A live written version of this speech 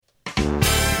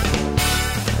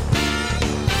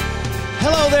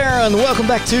and welcome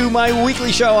back to my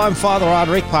weekly show. I'm Father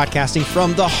Roderick, podcasting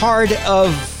from the heart of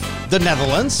the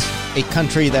Netherlands, a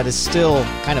country that is still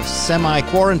kind of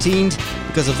semi-quarantined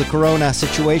because of the corona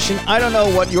situation. I don't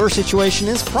know what your situation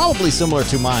is, probably similar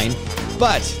to mine,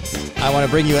 but I want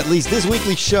to bring you at least this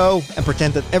weekly show and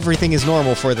pretend that everything is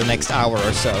normal for the next hour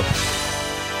or so.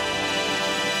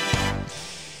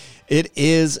 It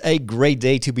is a great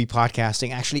day to be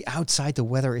podcasting. Actually, outside the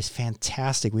weather is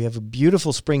fantastic. We have a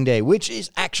beautiful spring day, which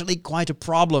is actually quite a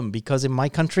problem because in my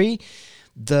country,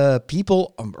 the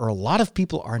people, or a lot of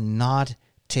people, are not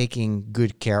taking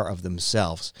good care of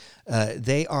themselves.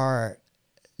 They are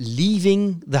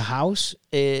leaving the house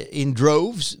in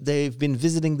droves. They've been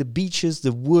visiting the beaches,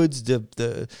 the woods,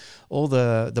 all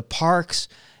the parks,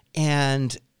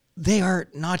 and they are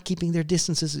not keeping their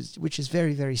distances, which is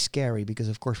very, very scary because,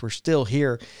 of course, we're still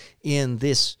here in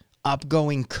this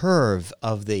upgoing curve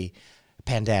of the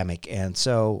pandemic. And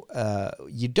so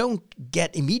you don't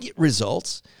get immediate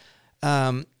results.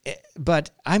 But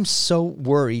I'm so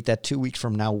worried that 2 weeks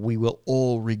from now, we will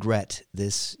all regret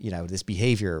this, this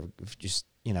behavior of just,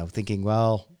 thinking,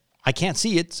 well, I can't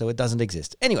see it, so it doesn't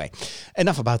exist. Anyway,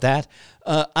 enough about that.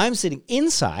 I'm sitting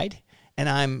inside. And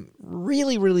I'm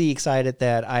really, really excited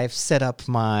that I've set up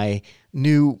my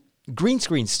new green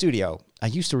screen studio. I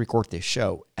used to record this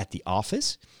show at the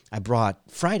office. On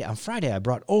Friday, I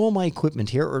brought all my equipment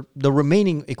here, or the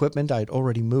remaining equipment. I'd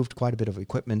already moved quite a bit of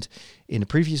equipment in the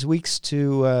previous weeks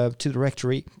to the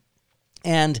rectory.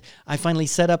 And I finally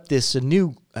set up this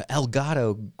new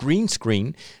Elgato green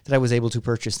screen that I was able to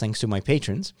purchase thanks to my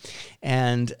patrons.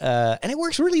 And it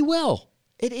works really well.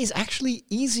 It is actually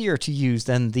easier to use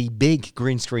than the big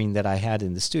green screen that I had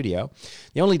in the studio.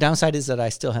 The only downside is that I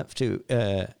still have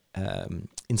to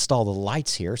install the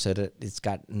lights here so that it's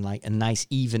got like a nice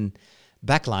even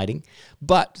backlighting.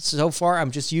 But so far,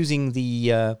 I'm just using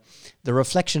the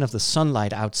reflection of the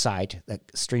sunlight outside that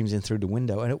streams in through the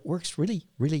window, and it works really,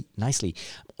 really nicely.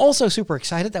 I'm also super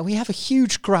excited that we have a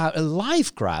huge crowd, a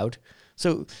live crowd.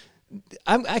 So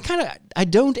I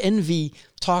don't envy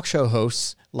talk show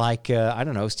hosts like,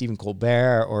 Stephen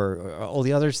Colbert or all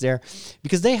the others there,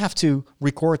 because they have to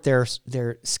record their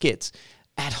skits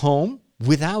at home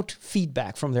without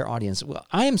feedback from their audience. Well,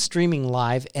 I am streaming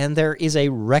live, and there is a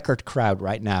record crowd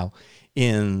right now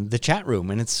in the chat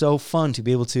room, and it's so fun to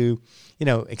be able to,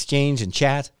 exchange and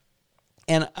chat.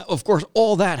 And, of course,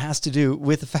 all that has to do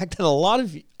with the fact that a lot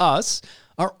of us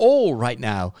are all right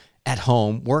now at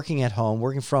home, working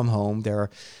from home. There are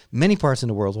many parts in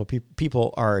the world where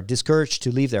people are discouraged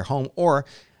to leave their home, or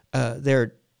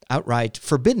they're outright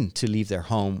forbidden to leave their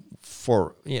home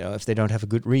for, if they don't have a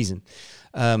good reason.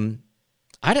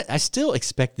 I still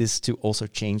expect this to also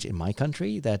change in my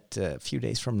country, that a few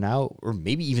days from now, or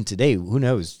maybe even today, who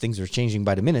knows, things are changing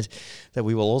by the minute, that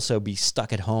we will also be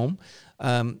stuck at home.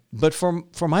 But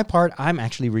for my part, I'm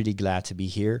actually really glad to be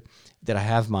here, that I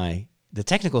have the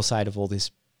technical side of all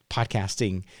this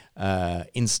podcasting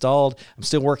installed. I'm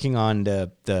still working on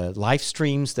the live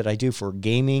streams that I do for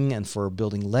gaming and for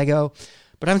building Lego,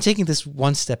 but I'm taking this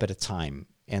one step at a time,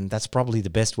 and that's probably the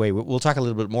best way. We'll talk a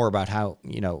little bit more about how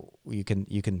you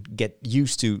can get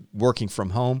used to working from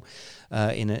home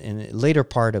in a later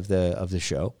part of the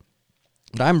show.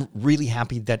 But I'm really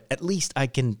happy that at least I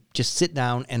can just sit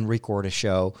down and record a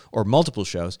show or multiple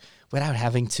shows without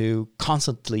having to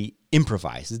constantly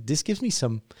improvise. This gives me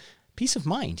some peace of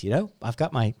mind, I've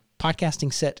got my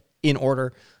podcasting set in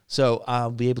order, so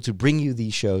I'll be able to bring you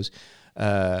these shows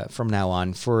from now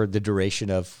on for the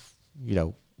duration of,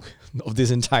 of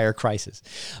this entire crisis.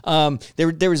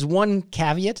 There is one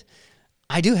caveat.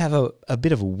 I do have a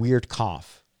bit of a weird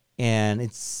cough, and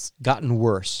it's gotten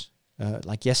worse.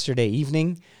 Like yesterday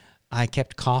evening, I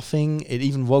kept coughing. It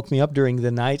even woke me up during the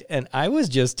night, and I was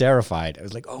just terrified. I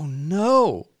was like, oh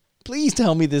no. Please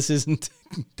tell me this isn't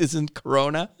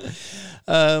corona.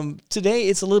 Today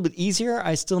it's a little bit easier.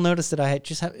 I still notice that I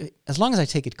just have, as long as I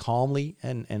take it calmly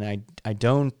and I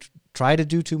don't try to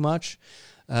do too much,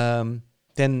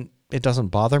 then it doesn't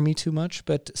bother me too much.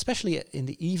 But especially in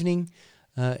the evening,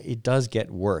 it does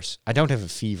get worse. I don't have a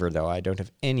fever though. I don't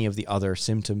have any of the other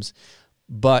symptoms.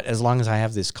 But as long as I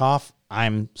have this cough,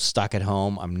 I'm stuck at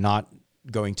home. I'm not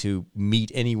going to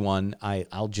meet anyone.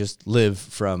 I'll just live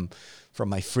from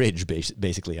my fridge,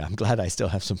 basically. I'm glad I still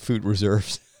have some food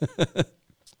reserves.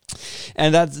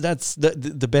 And that's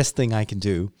the best thing I can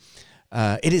do.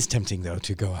 It is tempting, though,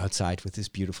 to go outside with this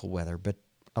beautiful weather, but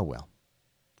oh well.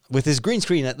 With this green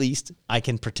screen, at least, I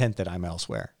can pretend that I'm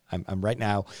elsewhere. I'm right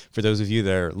now, for those of you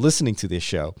that are listening to this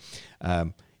show,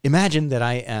 imagine that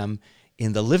I am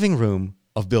in the living room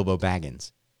of Bilbo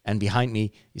Baggins. And behind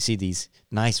me, you see these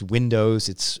nice windows.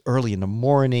 It's early in the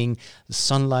morning. The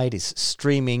sunlight is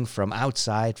streaming from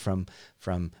outside, from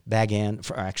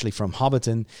Bagan, actually from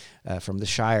Hobbiton, from the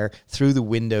Shire, through the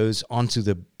windows onto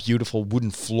the beautiful wooden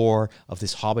floor of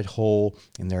this Hobbit hole.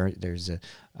 And there's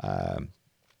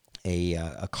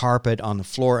a carpet on the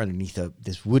floor underneath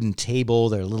this wooden table.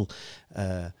 There are little,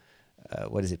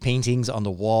 paintings on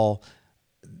the wall.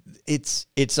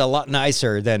 It's a lot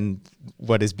nicer than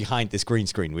what is behind this green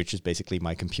screen, which is basically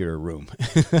my computer room.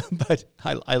 But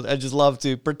I just love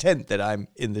to pretend that I'm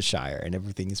in the Shire and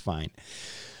everything is fine.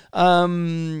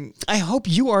 I hope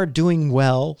you are doing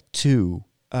well too.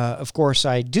 Of course,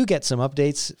 I do get some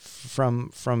updates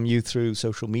from you through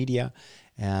social media,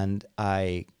 and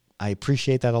I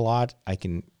appreciate that a lot. I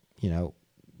can,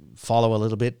 follow a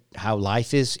little bit how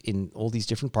life is in all these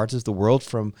different parts of the world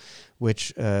from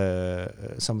which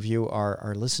some of you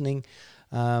are listening.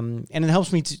 And it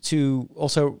helps me to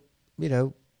also,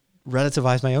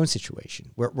 relativize my own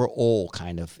situation. We're all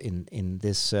kind of in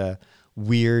this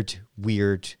weird,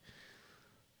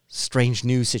 strange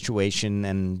new situation,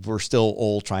 and we're still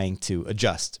all trying to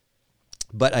adjust.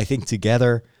 But I think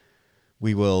together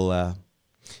we will,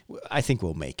 I think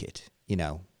we'll make it,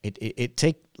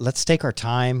 let's take our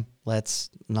time. Let's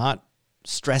not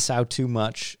stress out too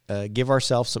much. Give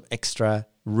ourselves some extra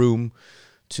room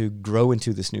to grow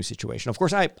into this new situation. Of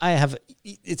course,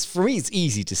 for me, it's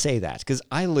easy to say that because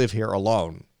I live here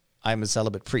alone. I'm a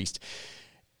celibate priest.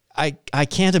 I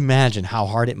can't imagine how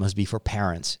hard it must be for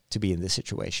parents to be in this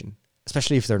situation,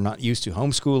 especially if they're not used to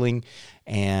homeschooling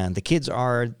and the kids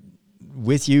are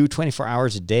with you 24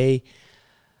 hours a day.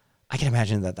 I can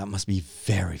imagine that must be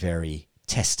very, very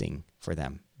testing for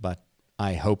them. But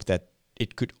I hope that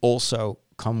it could also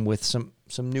come with some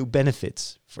new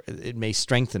benefits. It may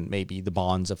strengthen maybe the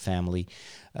bonds of family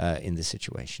in this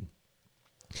situation.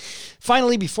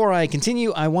 Finally, before I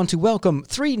continue, I want to welcome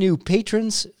 3 new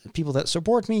patrons, people that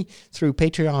support me through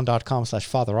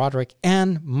patreon.com/Father Roderick.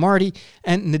 Anne, Marty,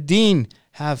 and Nadine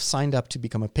have signed up to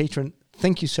become a patron.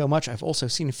 Thank you so much. I've also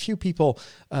seen a few people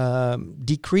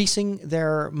decreasing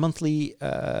their monthly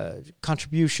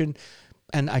contribution.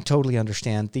 And I totally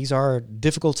understand. These are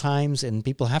difficult times and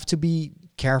people have to be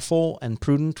careful and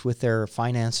prudent with their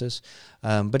finances.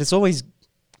 But it's always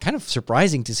kind of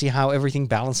surprising to see how everything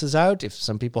balances out. If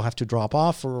some people have to drop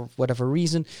off for whatever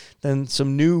reason, then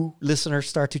some new listeners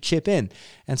start to chip in.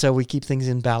 And so we keep things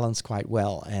in balance quite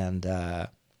well. And,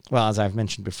 as I've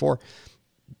mentioned before,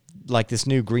 like this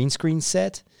new green screen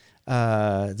set,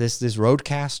 this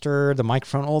Rodecaster, the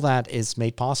microphone, all that is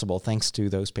made possible thanks to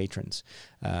those patrons.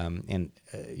 And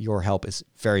your help is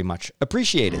very much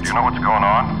appreciated. You know what's going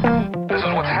on? This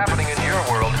is what's happening in your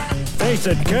world. Face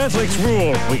it, Catholics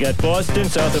rule. We got Boston,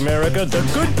 South America, the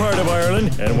good part of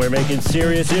Ireland, and we're making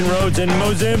serious inroads in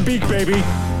Mozambique, baby.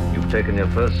 You've taken your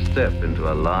first step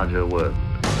into a larger world.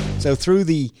 So through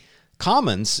the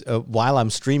comments while I'm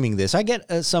streaming this, I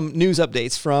get some news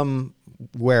updates from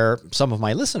where some of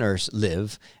my listeners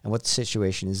live and what the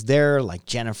situation is there. Like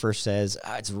Jennifer says,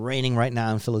 it's raining right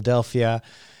now in Philadelphia,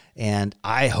 and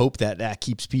I hope that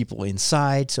keeps people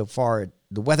inside. So far,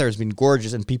 the weather has been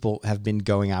gorgeous and people have been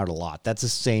going out a lot. That's the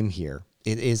same here.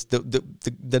 It is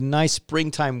the nice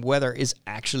springtime weather is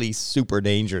actually super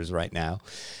dangerous right now.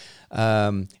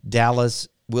 Dallas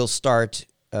will start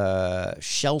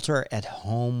shelter at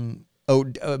home.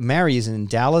 Mary is in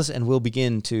Dallas and will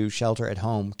begin to shelter at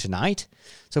home tonight.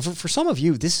 So for some of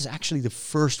you, this is actually the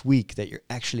first week that you're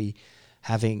actually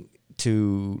having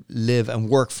to live and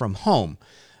work from home.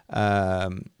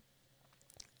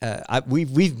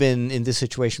 We've been in this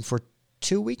situation for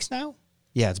 2 weeks now.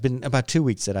 Yeah, it's been about 2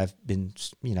 weeks that I've been,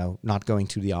 not going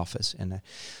to the office, and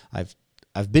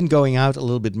I've been going out a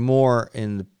little bit more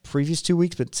in the previous 2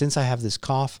 weeks, but since I have this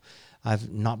cough,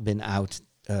 I've not been out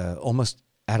almost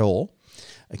at all,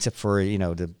 except for,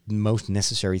 the most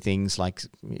necessary things like,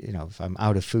 if I'm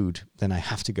out of food, then I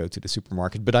have to go to the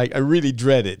supermarket. But I really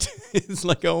dread it. It's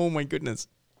like, oh my goodness.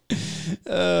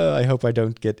 I hope I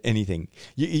don't get anything.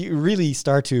 You really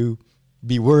start to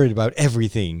be worried about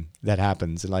everything that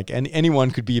happens. Like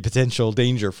anyone could be a potential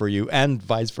danger for you and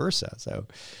vice versa. So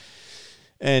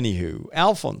anywho,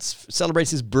 Alphonse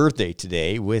celebrates his birthday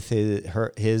today with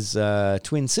his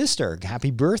twin sister.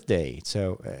 Happy birthday.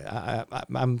 So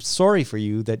I'm sorry for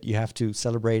you that you have to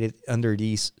celebrate it under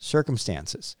these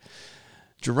circumstances.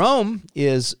 Jerome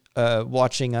is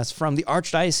watching us from the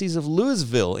Archdiocese of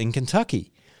Louisville in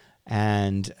Kentucky.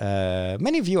 And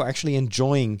many of you are actually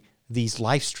enjoying these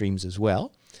live streams as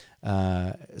well.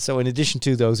 So in addition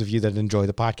to those of you that enjoy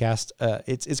the podcast,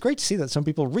 it's great to see that some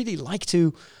people really like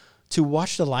to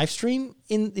watch the live stream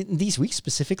in these weeks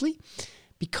specifically,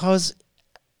 because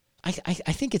I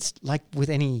think it's like with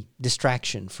any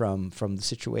distraction from the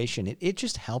situation, it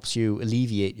just helps you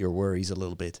alleviate your worries a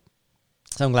little bit.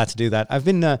 So I'm glad to do that. I've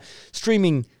been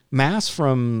streaming Mass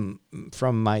from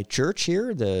my church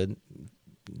here, the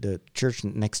church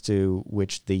next to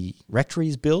which the rectory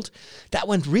is built. That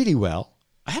went really well.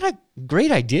 I had a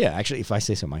great idea, actually. If I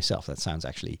say so myself, that sounds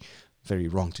actually very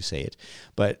wrong to say it.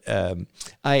 But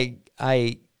I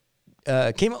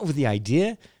came up with the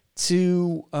idea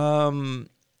to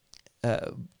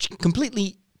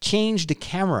completely change the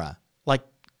camera. Like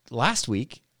last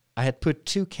week, I had put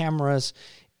 2 cameras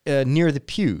near the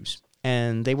pews,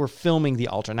 and they were filming the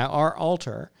altar. Now, our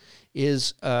altar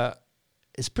is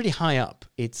pretty high up.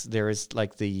 There is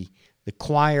like the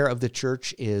choir of the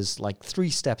church is like 3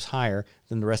 steps higher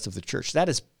than the rest of the church. That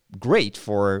is great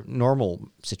for normal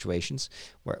situations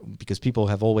because people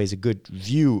have always a good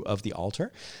view of the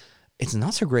altar. It's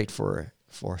not so great for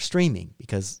streaming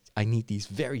because I need these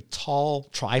very tall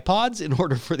tripods in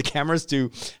order for the cameras to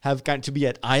be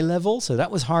at eye level. So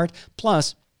that was hard.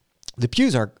 Plus, the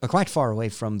pews are quite far away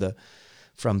from the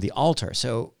altar.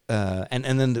 So and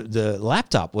then the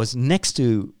laptop was next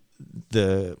to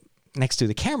the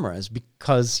cameras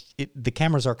because the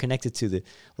cameras are connected to the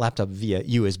laptop via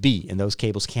USB, and those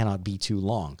cables cannot be too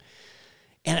long.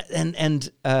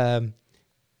 And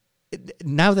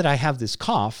now that I have this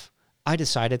cough, I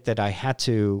decided that I had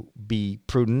to be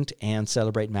prudent and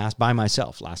celebrate Mass by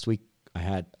myself. Last week, I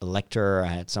had a lector, I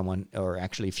had someone, or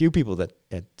actually a few people that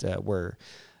were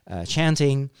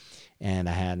chanting, and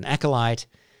I had an acolyte.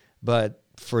 But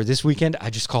for this weekend,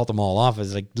 I just called them all off. I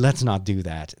was like, let's not do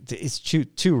that. It's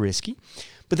too risky.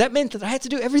 But that meant that I had to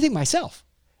do everything myself.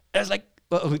 I was like,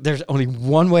 well, there's only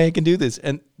one way I can do this,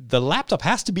 and the laptop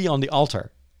has to be on the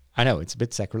altar. I know it's a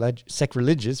bit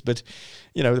sacrilegious, but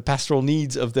the pastoral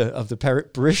needs of the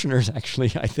parishioners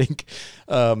actually, I think,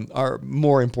 are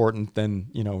more important than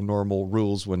normal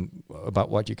rules about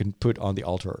what you can put on the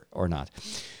altar or not.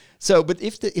 So, but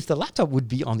if the laptop would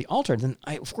be on the altar, then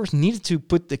I of course needed to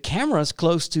put the cameras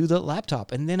close to the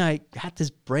laptop, and then I had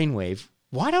this brainwave.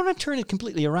 Why don't I turn it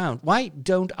completely around? Why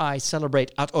don't I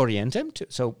celebrate ad orientem,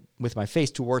 so with my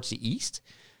face towards the east?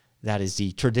 That is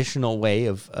the traditional way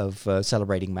of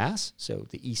celebrating Mass. So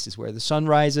the east is where the sun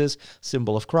rises,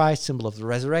 symbol of Christ, symbol of the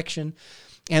resurrection.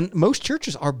 And most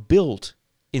churches are built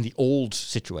in the old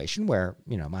situation where,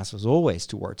 Mass was always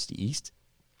towards the east.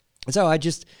 And so I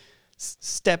just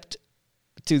stepped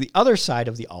to the other side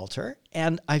of the altar,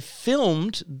 and I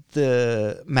filmed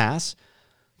the Mass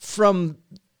from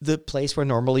the place where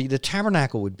normally the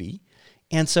tabernacle would be.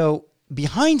 And so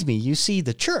behind me, you see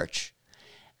the church.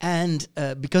 And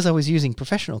because I was using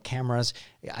professional cameras,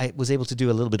 I was able to do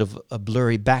a little bit of a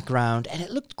blurry background, and it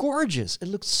looked gorgeous. It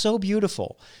looked so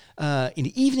beautiful. In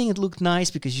the evening, it looked nice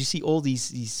because you see all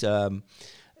these the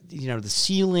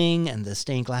ceiling and the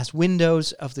stained glass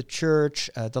windows of the church,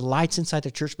 the lights inside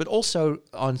the church. But also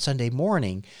on Sunday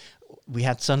morning, we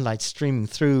had sunlight streaming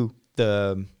through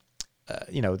the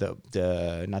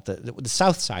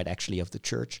south side actually of the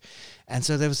church. And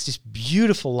so there was this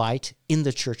beautiful light in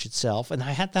the church itself, and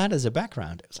I had that as a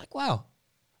background. It was like, wow,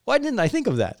 why didn't I think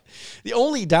of that? The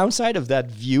only downside of that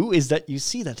view is that you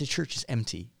see that the church is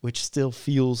empty, which still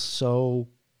feels so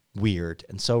weird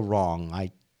and so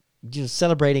wrong.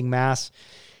 Celebrating Mass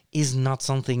is not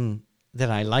something that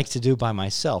I like to do by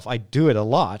myself. I do it a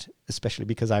lot, especially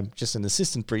because I'm just an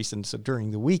assistant priest, and so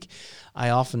during the week,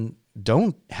 I often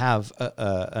don't have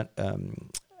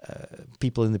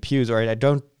people in the pews, or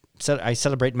I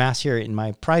celebrate Mass here in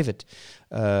my private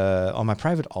on my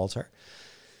private altar.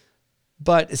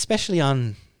 But especially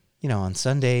on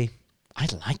Sunday,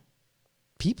 I'd like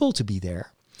people to be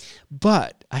there.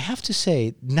 But I have to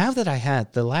say, now that I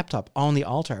had the laptop on the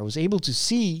altar, I was able to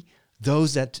see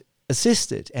those that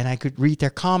assisted, and I could read their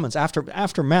comments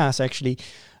after Mass. Actually,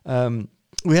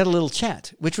 we had a little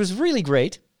chat, which was really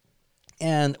great.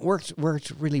 And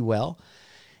worked really well.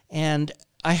 And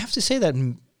I have to say that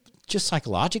just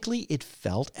psychologically, it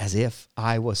felt as if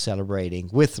I was celebrating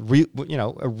with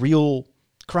a real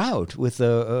crowd, with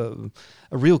a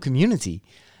real community.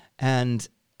 And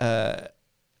I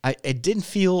didn't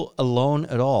feel alone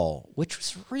at all, which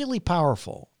was really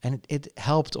powerful. And it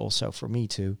helped also for me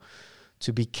to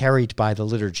be carried by the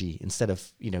liturgy instead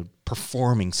of,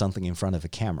 performing something in front of a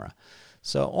camera.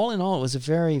 So all in all, it was a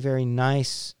very, very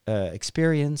nice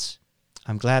experience.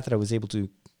 I'm glad that I was able to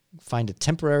find a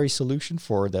temporary solution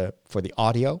for the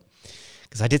audio,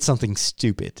 because I did something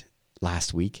stupid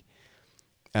last week.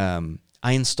 I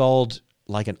installed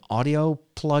like an audio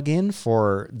plugin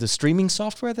for the streaming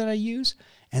software that I use,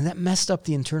 and that messed up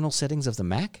the internal settings of the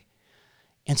Mac.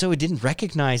 And so it didn't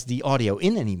recognize the audio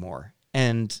in anymore.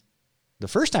 And the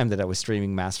first time that I was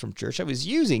streaming Mass from church, I was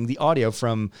using the audio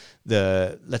from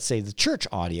let's say the church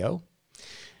audio.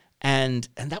 And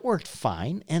that worked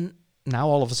fine. And now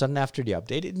all of a sudden after the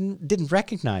update, it didn't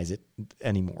recognize it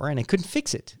anymore. And I couldn't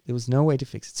fix it. There was no way to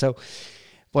fix it. So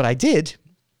what I did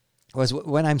was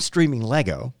when I'm streaming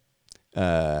Lego,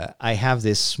 I have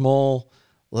this small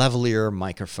lavalier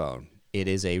microphone. It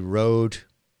is a Rode,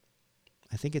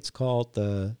 I think it's called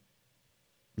the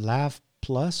Lav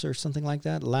Plus or something like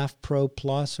that, Lav Pro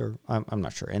Plus, or I'm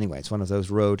not sure. Anyway, it's one of those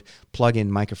Rode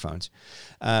plug-in microphones.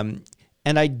 And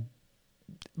I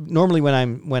normally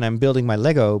when I'm building my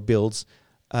Lego builds,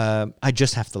 I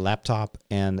just have the laptop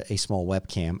and a small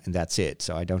webcam, and that's it.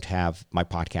 So I don't have my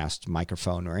podcast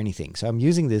microphone or anything. So I'm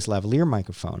using this lavalier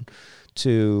microphone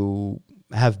to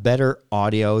have better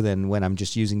audio than when I'm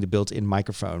just using the built-in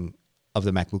microphone of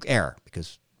the MacBook Air,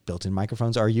 because built-in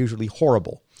microphones are usually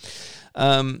horrible.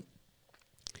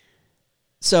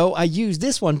 So I use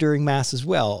this one during Mass as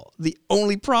well. The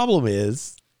only problem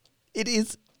is it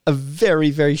is a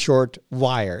very, very short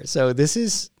wire. So this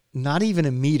is not even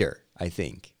a meter, I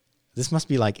think. This must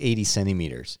be like 80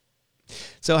 centimeters.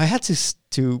 So I had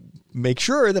to make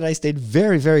sure that I stayed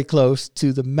very, very close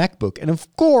to the MacBook. And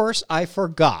of course, I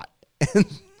forgot. And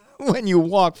when you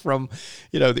walk from,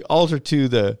 the altar to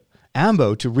the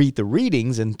ambo to read the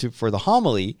readings and for the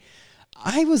homily,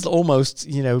 I was almost,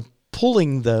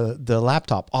 pulling the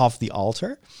laptop off the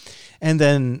altar. And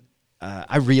then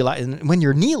I realized, and when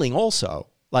you're kneeling also,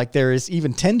 like there is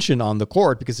even tension on the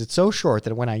cord because it's so short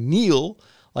that when I kneel,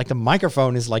 like the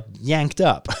microphone is like yanked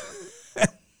up.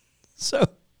 So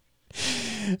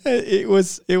it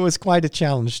was quite a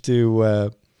challenge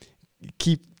to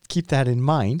keep that in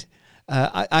mind.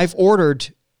 I've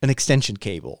ordered an extension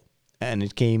cable, and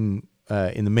it came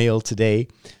in the mail today.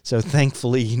 So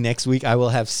thankfully, next week I will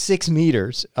have 6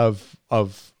 meters of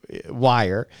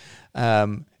wire,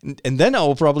 and then I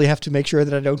will probably have to make sure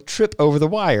that I don't trip over the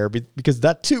wire, because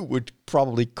that too would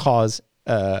probably cause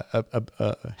a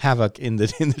havoc in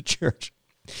the church.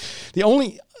 The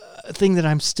only thing that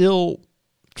I'm still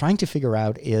trying to figure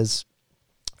out is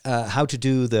how to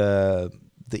do the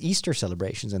Easter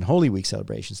celebrations and Holy Week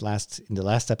celebrations. In the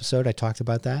last episode, I talked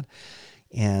about that.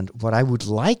 And what I would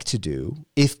like to do,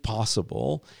 if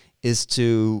possible, is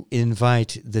to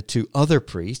invite the 2 other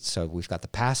priests. So we've got the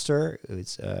pastor,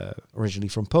 who's originally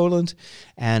from Poland,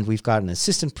 and we've got an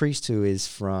assistant priest who is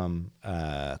from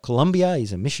Colombia.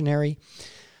 He's a missionary.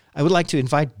 I would like to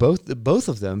invite both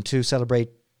of them to celebrate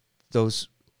those,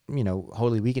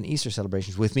 Holy Week and Easter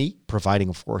celebrations with me, providing,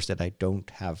 of course, that I don't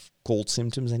have cold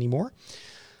symptoms anymore.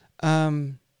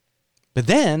 But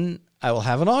then I will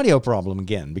have an audio problem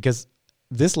again, because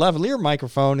this lavalier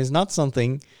microphone is not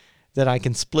something that I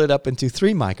can split up into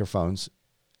 3 microphones.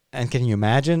 And can you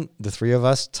imagine the 3 of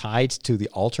us tied to the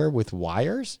altar with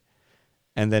wires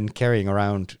and then carrying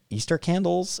around Easter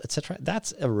candles, etc.?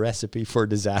 That's a recipe for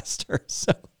disaster.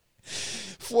 So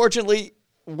fortunately,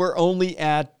 we're only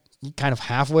at kind of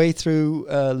halfway through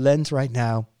Lent right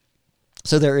now.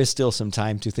 So there is still some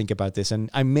time to think about this. And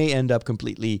I may end up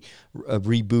completely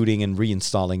rebooting and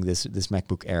reinstalling this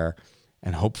MacBook Air.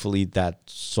 And hopefully that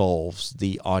solves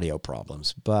the audio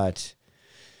problems. But,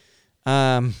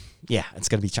 it's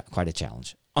going to be quite a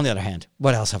challenge. On the other hand,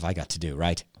 what else have I got to do,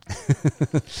 right?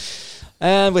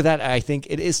 And with that, I think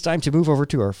it is time to move over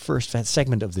to our first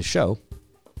segment of the show,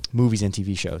 movies and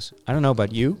TV shows. I don't know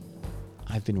about you.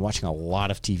 I've been watching a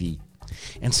lot of TV.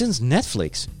 And since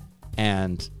Netflix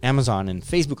and Amazon and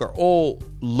Facebook are all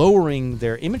lowering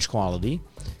their image quality,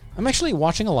 I'm actually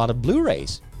watching a lot of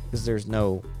Blu-rays, because there's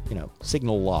no,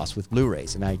 signal loss with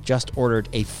Blu-rays. And I just ordered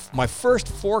my first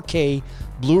 4K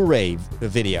Blu-ray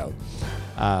video.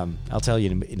 I'll tell you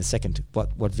in a second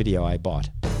what video I bought.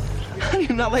 How do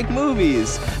you not like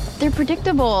movies? They're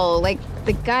predictable. Like,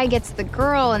 the guy gets the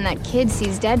girl, and that kid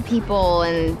sees dead people,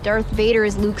 and Darth Vader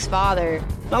is Luke's father.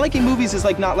 Not liking movies is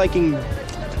like not liking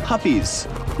puppies.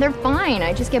 They're fine.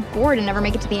 I just get bored and never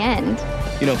make it to the end.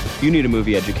 You need a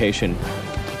movie education.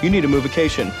 You need a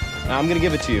movication. Now I'm going to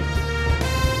give it to you.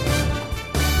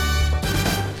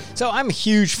 So I'm a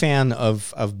huge fan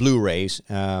of Blu-rays,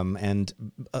 and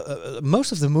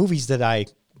most of the movies that I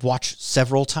watch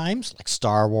several times, like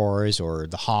Star Wars or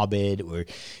The Hobbit or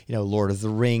Lord of the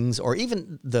Rings or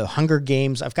even The Hunger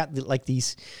Games. I've got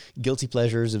these guilty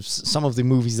pleasures of some of the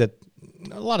movies that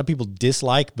a lot of people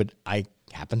dislike, but I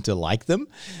happen to like them.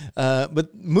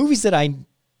 But movies that I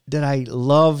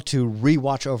love to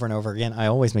rewatch over and over again, I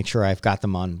always make sure I've got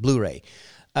them on Blu-ray.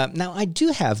 Now I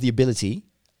do have the ability,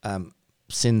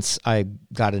 since I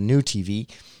got a new TV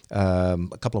a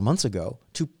couple of months ago,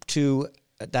 to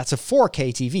that's a 4K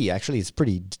TV. Actually, it's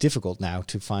pretty difficult now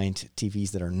to find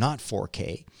TVs that are not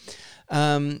 4K.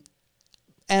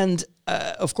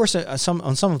 Of course, on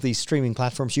some of these streaming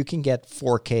platforms, you can get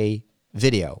 4K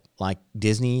video. Like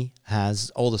Disney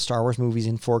has all the Star Wars movies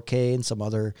in 4K and some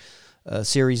other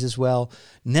series as well.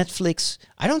 Netflix,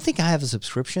 I don't think I have a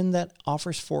subscription that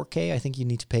offers 4K. I think you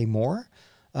need to pay more.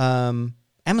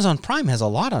 Amazon Prime has a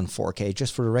lot on 4K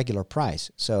just for the regular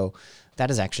price. So that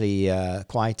is actually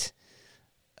quite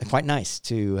nice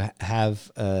to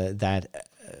have that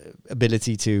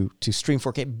ability to stream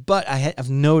 4K. But I've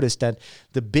noticed that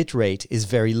the bit rate is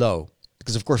very low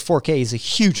because, of course, 4K is a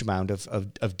huge amount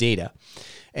of data.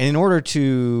 And in order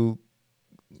to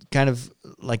kind of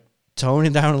like tone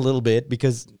it down a little bit,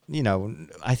 because, you know,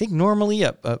 I think normally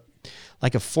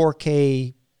like a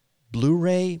 4K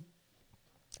Blu-ray,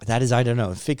 that is, I don't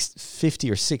know, fixed 50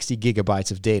 or 60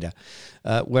 gigabytes of data.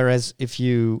 Whereas if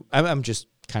I'm just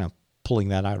kind of pulling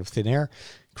that out of thin air.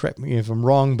 Correct me if I'm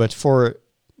wrong, but for,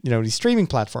 you know, these streaming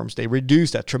platforms, they reduce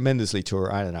that tremendously to,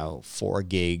 I don't know, 4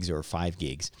 gigs or 5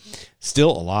 gigs. Still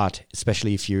a lot,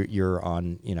 especially if you're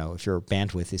on, you know, if your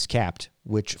bandwidth is capped,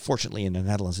 which fortunately in the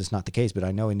Netherlands is not the case, but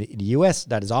I know in the US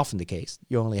that is often the case.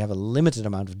 You only have a limited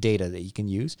amount of data that you can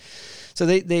use. So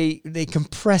they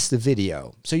compress the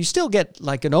video. So you still get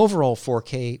like an overall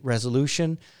 4K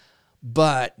resolution,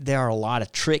 but there are a lot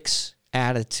of tricks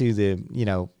added to the, you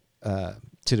know,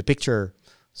 to the picture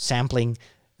sampling,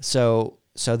 so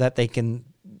that they can,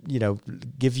 you know,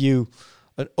 give you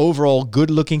an overall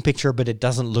good-looking picture, but it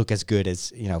doesn't look as good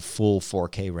as, you know, full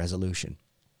 4K resolution.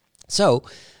 So,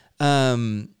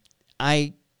 I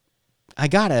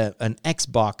got an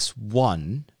Xbox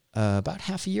One about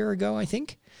half a year ago, I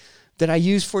think, that I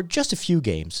use for just a few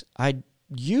games.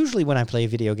 Usually when I play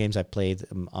video games, I play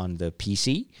them on the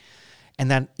PC, and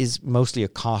that is mostly a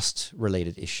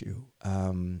cost-related issue.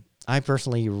 I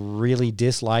personally really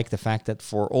dislike the fact that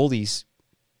for all these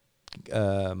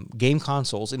game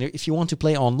consoles, and if you want to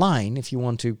play online, if you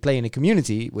want to play in a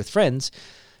community with friends,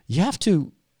 you have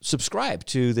to subscribe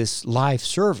to this live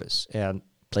service. And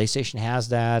PlayStation has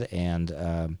that, and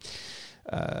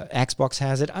Xbox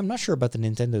has it. I'm not sure about the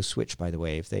Nintendo Switch, by the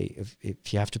way,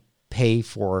 if you have to pay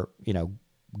for, you know,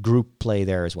 group play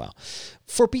there as well.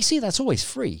 For PC, that's always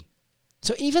free.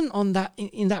 So even on that,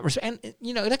 in that respect, and,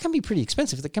 you know, that can be pretty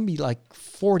expensive. That can be like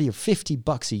 $40 or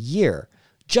 $50 a year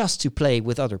just to play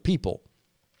with other people.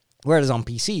 Whereas on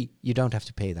PC, you don't have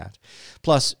to pay that.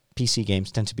 Plus, PC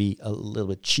games tend to be a little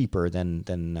bit cheaper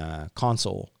than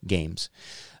console games.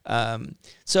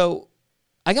 So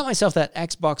I got myself that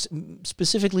Xbox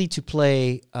specifically to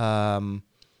play.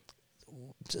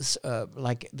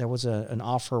 Like there was an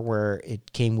offer where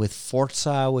it came with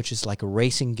Forza, which is like a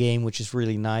racing game, which is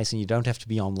really nice, and you don't have to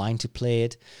be online to play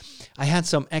it. I had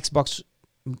some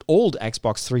old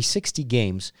Xbox 360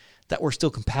 games that were still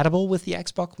compatible with the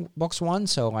Xbox One.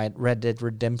 So I had Red Dead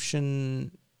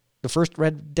Redemption, the first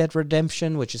Red Dead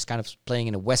Redemption, which is kind of playing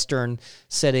in a Western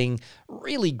setting,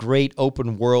 really great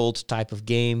open world type of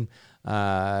game,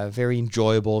 very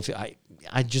enjoyable.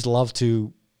 I just love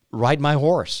to ride my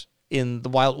horse in the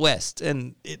Wild West,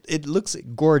 and it looks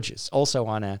gorgeous. Also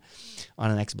on an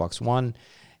Xbox One.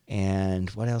 And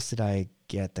what else did I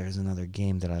get? There's another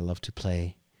game that I love to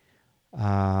play.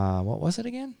 What was it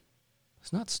again?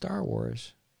 It's not Star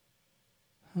Wars.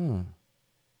 I'm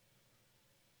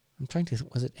trying to.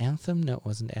 Was it Anthem? No, it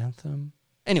wasn't Anthem.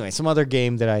 Anyway, some other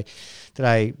game that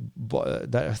I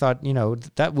thought, you know,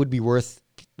 that would be worth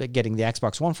getting the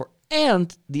Xbox One for.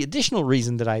 And the additional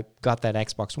reason that I got that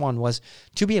Xbox One was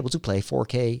to be able to play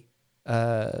 4K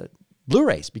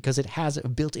Blu-rays, because it has a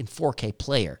built-in 4K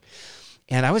player.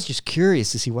 And I was just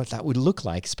curious to see what that would look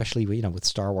like, especially, you know, with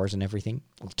Star Wars and everything.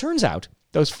 Well, it turns out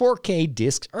those 4K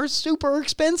discs are super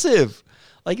expensive.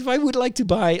 Like if I would like to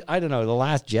buy, I don't know, The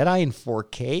Last Jedi in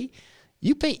 4K,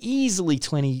 you pay easily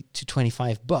 $20 to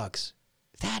 $25.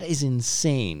 That is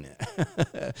insane.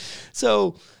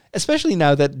 So, especially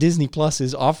now that Disney Plus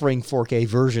is offering 4K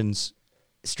versions,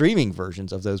 streaming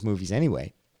versions of those movies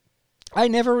anyway. I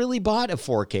never really bought a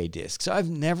 4K disc, so I've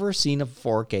never seen a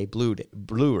 4K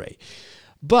Blu-ray.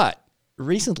 But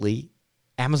recently,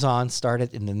 Amazon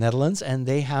started in the Netherlands, and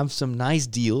they have some nice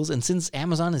deals. And since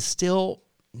Amazon is still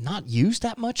not used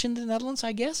that much in the Netherlands,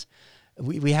 I guess,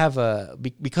 we have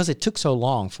because it took so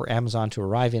long for Amazon to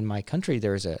arrive in my country,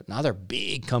 there's another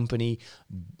big company,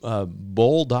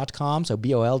 bol.com, so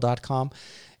bol.com,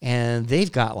 and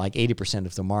they've got like 80%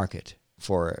 of the market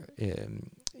for,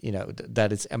 you know,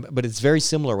 that it's, but it's very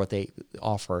similar what they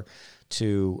offer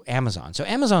to Amazon. So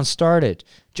Amazon started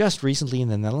just recently in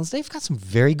the Netherlands. They've got some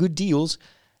very good deals,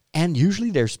 and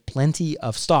usually there's plenty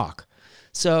of stock.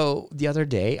 So the other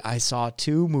day, I saw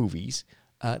two movies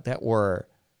that were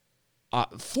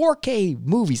 4K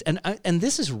movies. And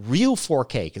this is real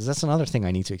 4K, because that's another thing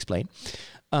I need to explain.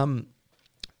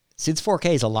 Since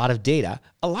 4K is a lot of data,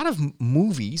 a lot of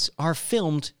movies are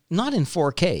filmed not in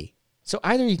 4K. So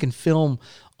either you can film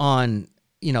on,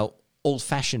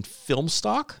 old-fashioned film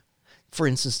stock. For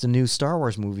instance, the new Star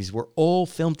Wars movies were all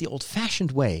filmed the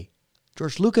old-fashioned way.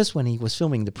 George Lucas, when he was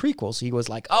filming the prequels, he was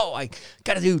like, oh, I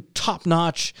got to do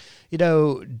top-notch,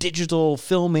 digital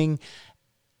filming.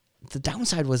 The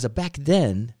downside was that back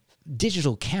then,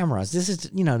 digital cameras, this is,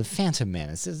 the Phantom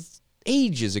Menace, this is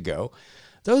ages ago.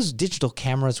 Those digital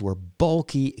cameras were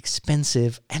bulky,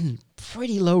 expensive, and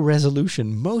pretty low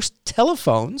resolution. Most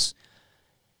telephones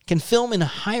can film in a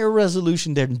higher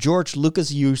resolution than George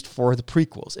Lucas used for the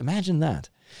prequels. Imagine that.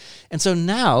 And so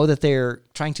now that they're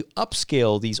trying to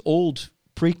upscale these old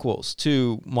prequels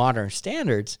to modern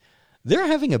standards, they're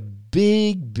having a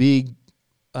they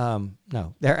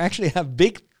actually have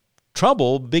big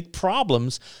trouble, big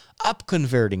problems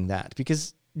up-converting that,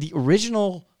 because the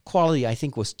original quality, I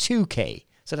think, was 2K.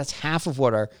 So that's half of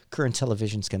what our current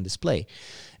televisions can display.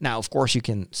 Now, of course, you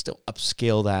can still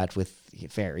upscale that with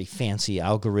very fancy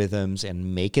algorithms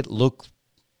and make it look,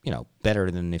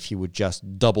 better than if you would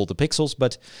just double the pixels,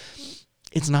 but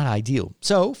it's not ideal.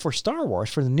 So for Star Wars,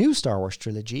 for the new Star Wars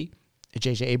trilogy,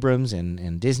 J.J. Abrams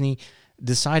and Disney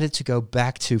decided to go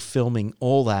back to filming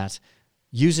all that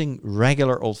using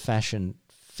regular old-fashioned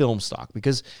film stock,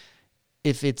 because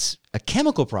if it's a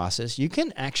chemical process, you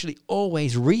can actually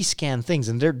always rescan things.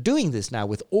 And they're doing this now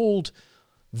with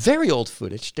very old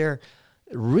footage. They're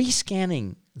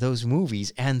rescanning those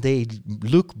movies, and they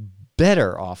look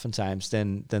better oftentimes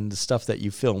than the stuff that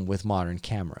you film with modern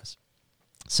cameras.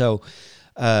 So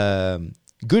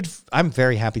good. I'm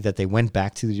very happy that they went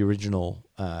back to the original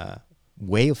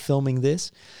way of filming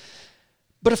this.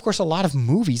 But of course, a lot of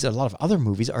other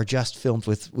movies are just filmed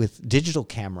with digital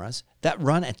cameras that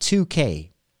run at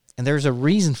 2K. And there's a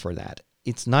reason for that.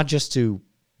 It's not just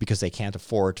because they can't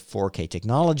afford 4K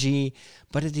technology,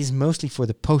 but it is mostly for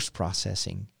the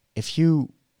post-processing. If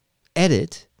you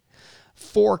edit,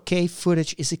 4K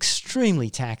footage is extremely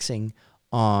taxing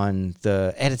on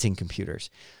the editing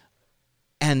computers.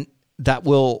 And that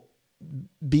will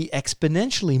be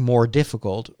exponentially more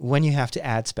difficult when you have to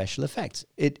add special effects.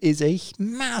 It is a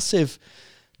massive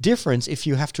difference if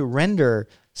you have to render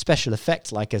special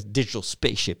effects like a digital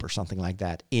spaceship or something like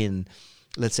that in,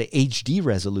 let's say, HD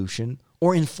resolution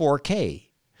or in 4K.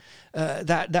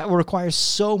 That requires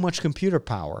so much computer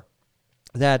power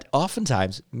that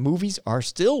oftentimes movies are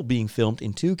still being filmed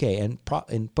in 2K, and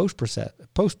in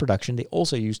post-production they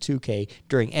also use 2K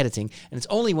during editing, and it's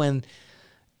only when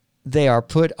they are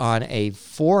put on a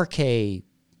 4K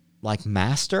like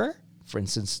master. For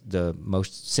instance,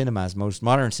 most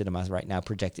modern cinemas right now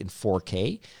project in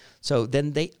 4K. So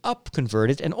then they up-convert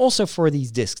it, and also for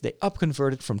these discs, they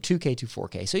up-convert it from 2K to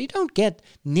 4K. So you don't get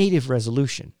native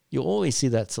resolution. You'll always see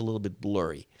that's a little bit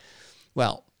blurry.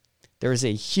 Well, there is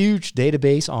a huge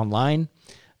database online,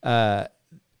 and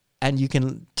you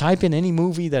can type in any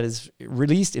movie that is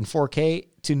released in 4K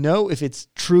to know if it's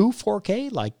true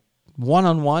 4K, like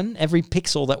one-on-one, every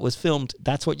pixel that was filmed,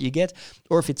 that's what you get,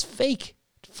 or if it's fake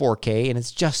 4K and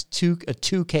it's just a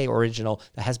 2K original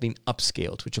that has been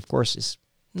upscaled, which of course is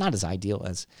not as ideal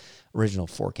as original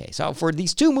 4K. So for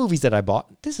these two movies that I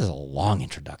bought, this is a long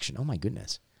introduction. Oh my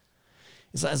goodness.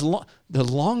 The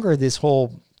longer this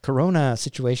whole Corona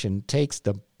situation takes,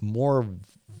 the more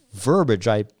verbiage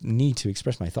I need to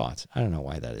express my thoughts. I don't know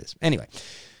why that is. Anyway,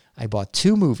 I bought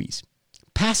two movies,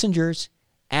 Passengers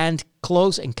and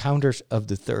Close Encounters of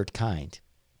the Third Kind.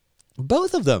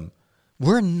 Both of them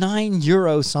were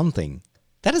 €9 something.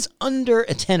 That is under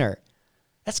a tenner.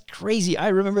 That's crazy. I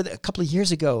remember that a couple of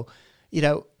years ago,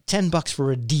 $10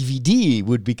 for a DVD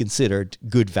would be considered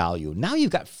good value. Now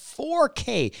you've got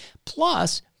 4K.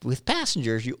 Plus, with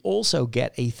Passengers, you also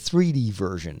get a 3D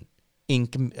version.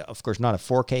 Of course, not a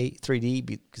 4K 3D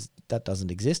because that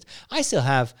doesn't exist. I still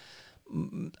have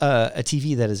a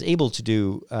TV that is able to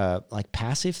do like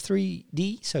passive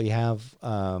 3D. So you have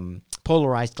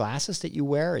polarized glasses that you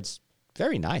wear. It's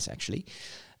very nice, actually.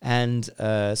 And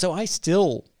so I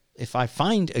still, if I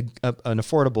find an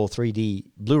affordable 3D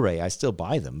Blu-ray, I still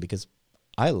buy them because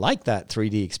I like that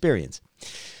 3D experience.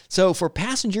 So for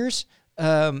Passengers,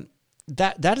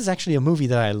 that is actually a movie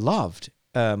that I loved.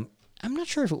 I'm not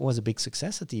sure if it was a big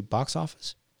success at the box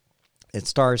office. It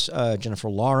stars Jennifer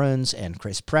Lawrence and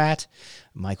Chris Pratt,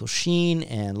 Michael Sheen,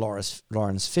 and Lawrence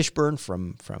Fishburne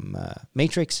from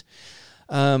Matrix.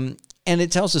 And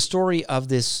it tells the story of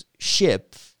this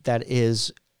ship that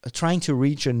is trying to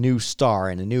reach a new star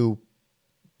in a new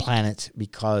planet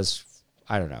because,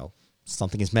 I don't know,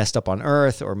 something is messed up on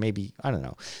Earth, or maybe, I don't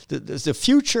know. The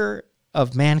future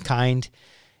of mankind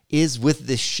is with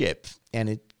this ship, and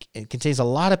it contains a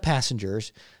lot of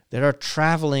passengers that are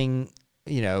traveling,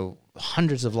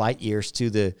 hundreds of light years to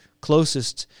the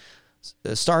closest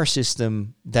star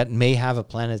system that may have a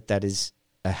planet that is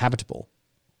habitable.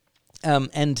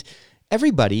 And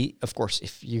everybody, of course,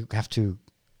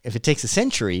 if it takes a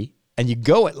century and you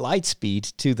go at light speed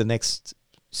to the next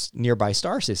nearby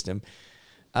star system,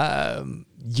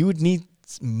 you would need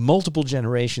multiple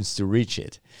generations to reach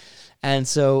it. And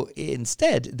so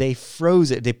instead, they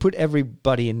froze it. They put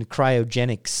everybody in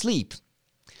cryogenic sleep.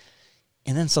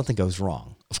 And then something goes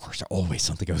wrong. Of course, always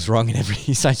something goes wrong in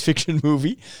every science fiction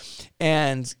movie.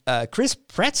 And Chris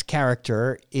Pratt's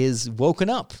character is woken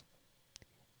up.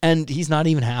 And he's not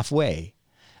even halfway.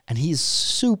 And he's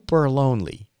super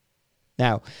lonely.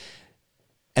 Now,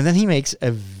 and then he makes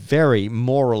a very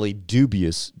morally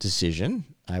dubious decision.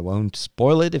 I won't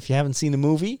spoil it if you haven't seen the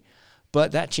movie,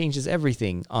 but that changes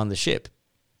everything on the ship.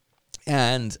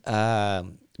 And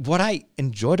what I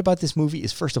enjoyed about this movie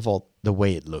is, first of all, the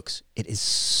way it looks. It is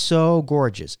so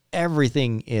gorgeous.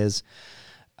 Everything is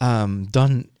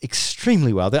done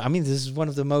extremely well. I mean, this is one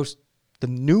of the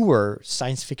newer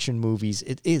science fiction movies.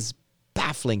 It is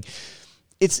baffling.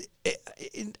 It's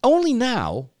only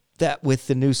now that with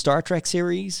the new Star Trek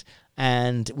series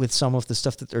and with some of the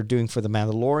stuff that they're doing for The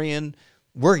Mandalorian,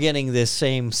 we're getting this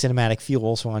same cinematic feel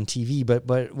also on TV.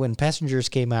 But when Passengers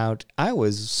came out, I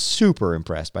was super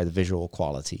impressed by the visual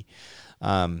quality.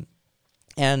 And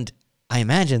I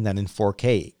imagine that in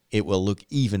 4K, it will look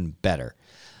even better.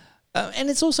 And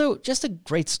it's also just a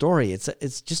great story.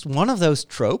 It's just one of those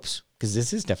tropes, because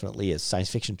this is definitely a science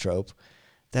fiction trope,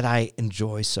 that I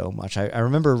enjoy so much. I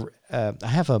remember I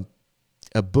have a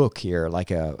book here, like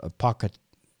a pocket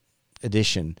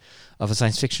edition of a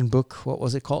science fiction book. What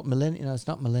was it called? Millennium? No, it's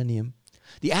not Millennium.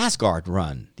 The Asgard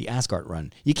Run.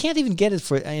 You can't even get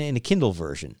it in a Kindle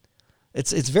version.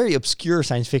 It's very obscure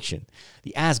science fiction.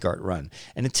 The Asgard Run,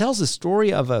 and it tells the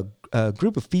story of a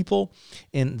group of people.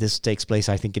 This takes place,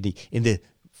 I think, in the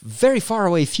very far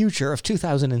away future of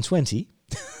 2020.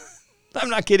 I'm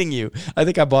not kidding you. I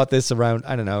think I bought this around,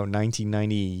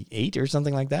 1998 or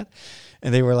something like that.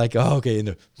 And they were like, oh, okay, in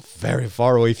the very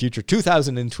far away future,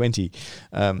 2020,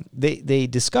 they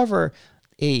discover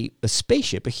a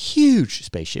spaceship, a huge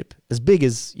spaceship, as big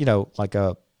as, like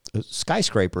a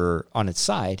skyscraper on its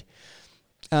side,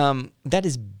 that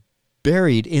is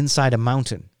buried inside a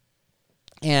mountain.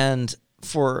 And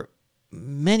for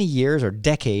many years or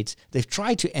decades, they've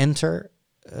tried to enter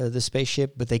the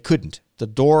spaceship, but they couldn't. The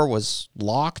door was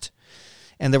locked,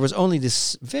 and there was only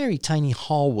this very tiny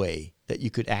hallway that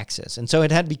you could access. And so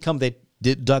it had become, they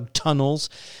dug tunnels,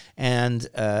 and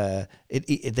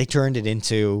they turned it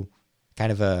into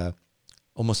kind of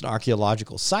almost an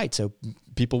archaeological site. So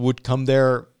people would come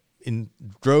there in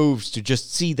droves to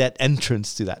just see that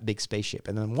entrance to that big spaceship.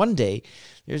 And then one day,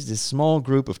 there's this small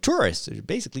group of tourists,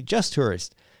 basically just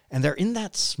tourists, and they're in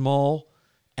that small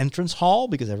entrance hall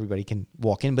because everybody can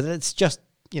walk in, but it's just,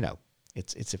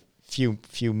 it's a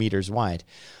few meters wide.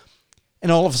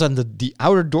 And all of a sudden, the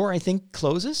outer door, I think,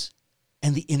 closes,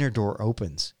 and the inner door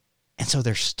opens. And so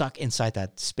they're stuck inside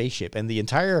that spaceship. And the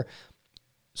entire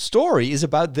story is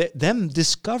about them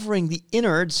discovering the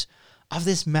innards of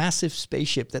this massive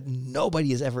spaceship that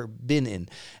nobody has ever been in.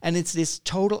 And it's this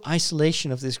total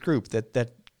isolation of this group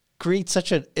that creates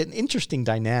such an interesting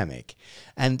dynamic.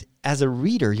 And as a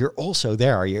reader, you're also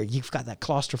there. You've got that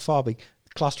claustrophobic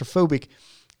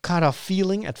cut off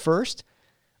feeling at first,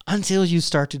 until you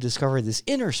start to discover this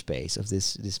inner space of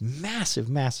this massive,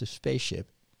 massive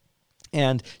spaceship.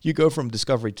 And you go from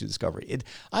discovery to discovery.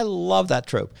 I love that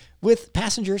trope. With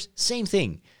Passengers, same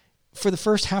thing. For the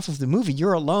first half of the movie,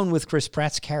 you're alone with Chris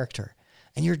Pratt's character,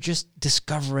 and you're just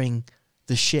discovering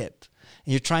the ship.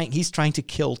 And he's trying to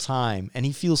kill time, and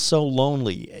he feels so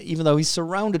lonely, even though he's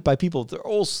surrounded by people. They're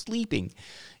all sleeping.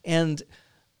 And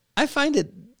I find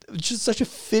it just such a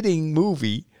fitting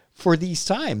movie for these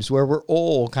times where we're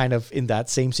all kind of in that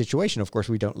same situation. Of course,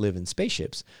 we don't live in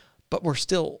spaceships, but we're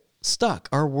still stuck.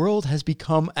 Our world has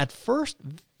become, at first,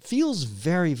 feels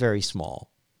very, very small.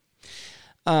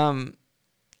 And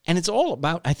it's all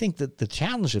about, I think that the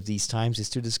challenge of these times is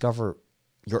to discover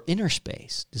your inner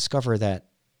space, discover that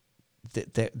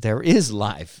there is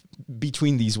life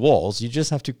between these walls. You just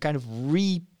have to kind of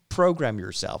reprogram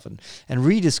yourself and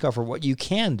rediscover what you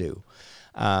can do.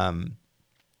 We'll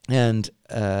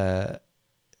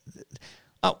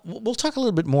talk a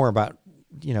little bit more about,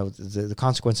 the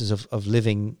consequences of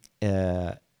living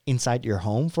inside your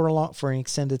home for an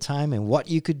extended time, and what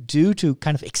you could do to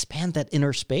kind of expand that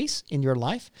inner space in your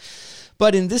life.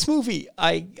 But in this movie,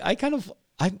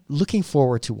 I'm looking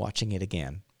forward to watching it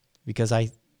again, because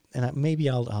maybe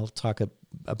I'll talk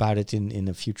about it in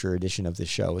a future edition of this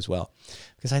show as well,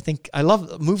 because I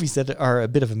love movies that are a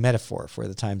bit of a metaphor for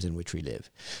the times in which we live.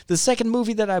 The second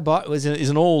movie that I bought is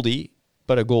an oldie,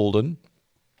 but a golden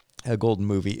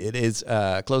movie. It is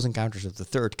Close Encounters of the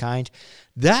Third Kind.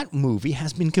 That movie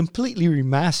has been completely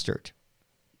remastered.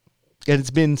 And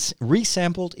it's been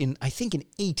resampled in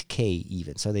 8K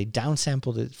even. So they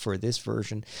downsampled it for this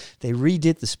version. They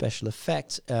redid the special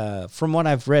effects. From what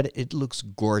I've read, it looks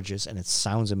gorgeous and it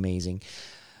sounds amazing.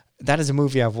 That is a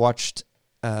movie I've watched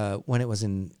when it was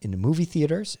in the movie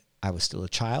theaters. I was still a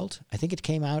child. I think it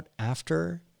came out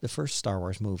after the first Star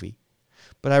Wars movie.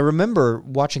 But I remember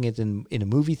watching it in a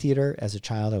movie theater as a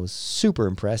child. I was super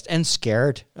impressed and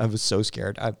scared. I was so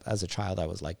scared. As a child, I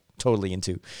was like totally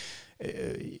into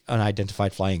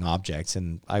unidentified flying objects,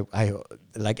 and I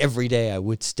like every day I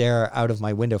would stare out of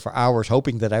my window for hours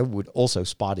hoping that I would also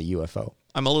spot a UFO.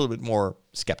 I'm a little bit more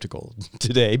skeptical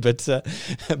today, but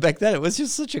back then it was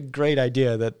just such a great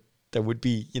idea that there would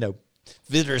be,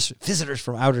 visitors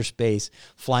from outer space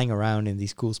flying around in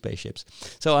these cool spaceships.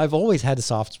 So I've always had a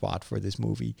soft spot for this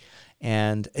movie,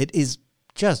 and it is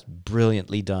just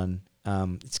brilliantly done.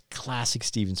 It's classic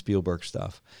Steven Spielberg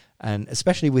stuff, and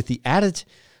especially with the added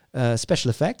special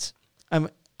effects. I'm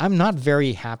not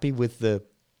very happy with the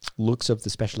looks of the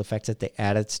special effects that they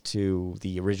added to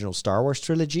the original Star Wars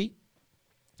trilogy.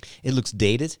 It looks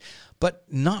dated, but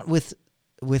not with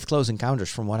Close Encounters.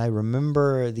 From what I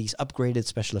remember, these upgraded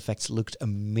special effects looked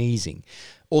amazing.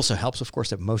 Also helps, of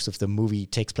course, that most of the movie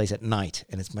takes place at night,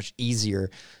 and it's much easier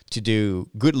to do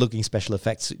good-looking special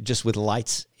effects just with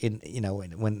lights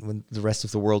when the rest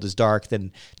of the world is dark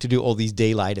than to do all these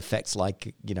daylight effects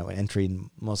like, an entry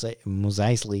in Mos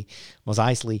Eisley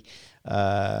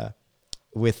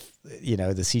with,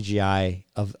 the CGI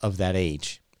of that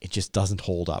age. It just doesn't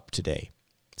hold up today.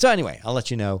 So anyway, I'll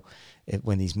let you know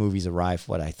when these movies arrive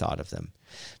what I thought of them.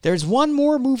 There's one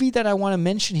more movie that I want to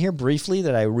mention here briefly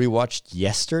that I rewatched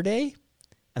yesterday,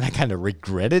 and I kind of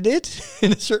regretted it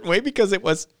in a certain way, because it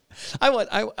was I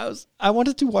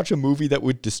wanted to watch a movie that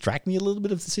would distract me a little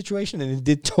bit of the situation, and it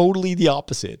did totally the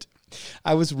opposite.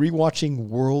 I was rewatching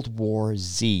World War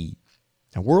Z.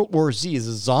 Now, World War Z is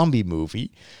a zombie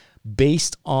movie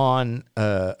based on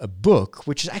a book,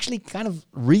 which is actually kind of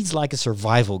reads like a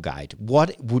survival guide.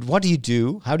 What do you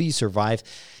do? How do you survive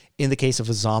in the case of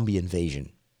a zombie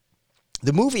invasion?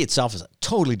 The movie itself is a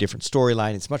totally different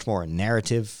storyline. It's much more a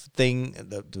narrative thing.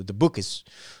 The book is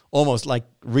almost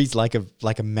reads like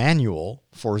a manual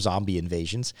for zombie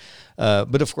invasions.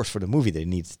 But of course, for the movie, they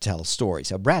need to tell a story.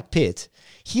 So Brad Pitt,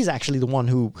 he's actually the one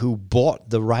who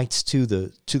bought the rights to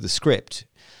the script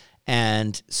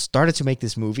and started to make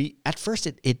this movie. At first,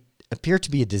 it appeared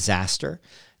to be a disaster.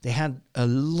 They had a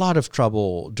lot of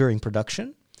trouble during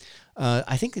production.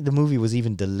 I think the movie was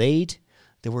even delayed.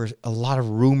 There were a lot of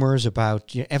rumors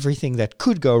about everything that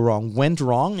could go wrong went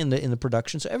wrong in the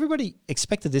production. So everybody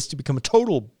expected this to become a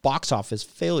total box office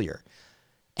failure.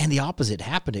 And the opposite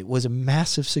happened. It was a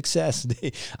massive success.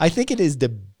 I think it is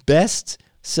the best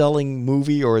selling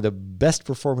movie or the best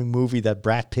performing movie that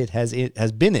Brad Pitt has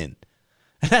been in.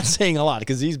 And that's saying a lot,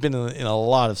 because he's been in a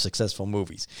lot of successful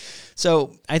movies.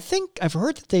 So I think I've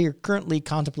heard that they are currently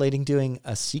contemplating doing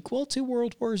a sequel to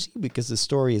World War Z, because the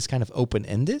story is kind of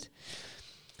open-ended.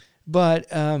 But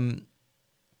I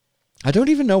don't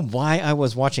even know why I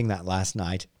was watching that last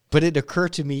night, but it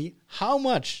occurred to me how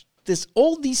much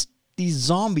all these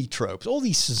zombie tropes, all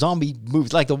these zombie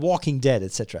movies, like The Walking Dead,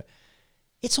 etc.,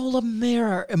 it's all a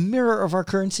mirror of our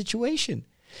current situation.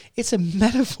 It's a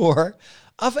metaphor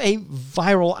of a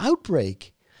viral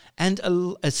outbreak. And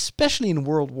especially in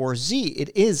World War Z,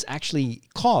 it is actually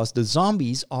the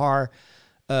zombies are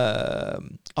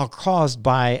caused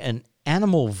by an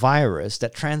animal virus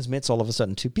that transmits all of a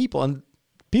sudden to people, and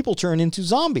people turn into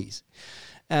zombies.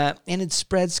 And it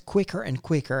spreads quicker and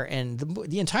quicker, and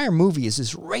the entire movie is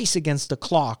this race against the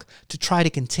clock to try to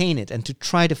contain it and to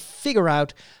try to figure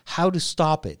out how to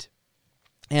stop it.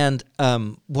 And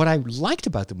what I liked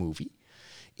about the movie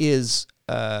is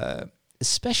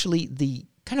especially the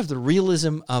kind of the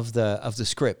realism of the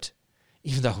script,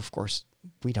 even though, of course,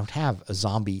 we don't have a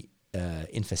zombie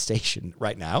infestation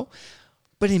right now.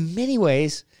 But in many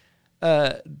ways,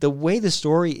 the way the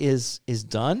story is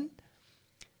done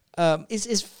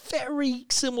is very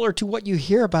similar to what you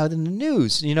hear about in the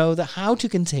news. How to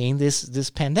contain this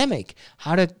pandemic,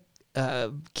 how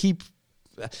to keep,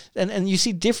 and you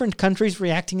see different countries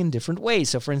reacting in different ways.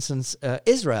 So, for instance,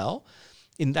 Israel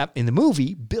in the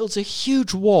movie, builds a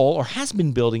huge wall, or has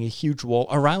been building a huge wall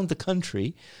around the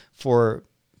country for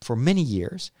many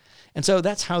years. And so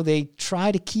that's how they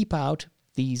try to keep out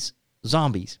these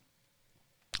zombies.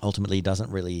 Ultimately, is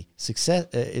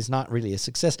not really a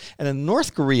success. And in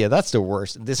North Korea, that's the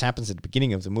worst. This happens at the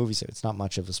beginning of the movie, so it's not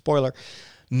much of a spoiler.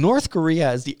 North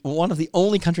Korea is one of the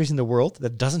only countries in the world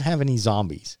that doesn't have any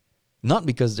zombies. Not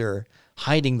because they're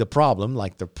hiding the problem,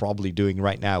 like they're probably doing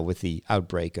right now with the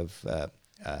outbreak of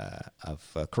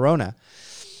corona,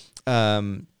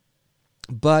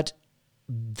 but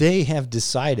they have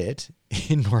decided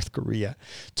in North Korea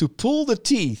to pull the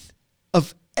teeth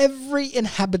of every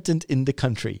inhabitant in the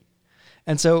country.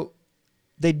 And so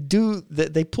they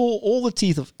pull all the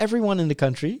teeth of everyone in the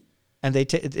country, and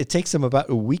it takes them about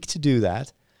a week to do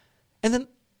that. And then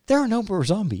there are no more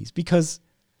zombies because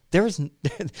there is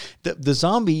the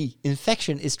zombie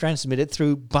infection is transmitted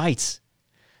through bites.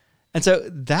 And so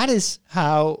that is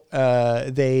how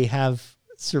they have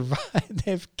survived.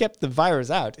 They've kept the virus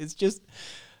out. It's just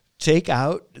take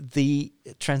out the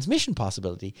transmission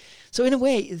possibility. So in a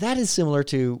way, that is similar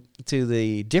to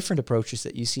the different approaches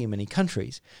that you see in many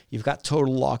countries. You've got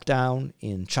total lockdown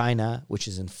in China, which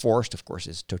is enforced, of course,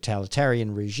 it's a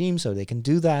totalitarian regime, so they can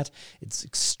do that. It's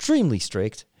extremely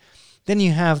strict. Then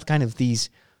you have kind of the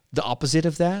opposite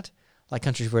of that, like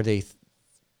countries where they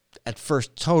at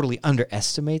first totally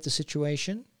underestimate the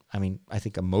situation. I mean, I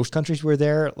think most countries were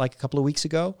there like a couple of weeks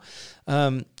ago.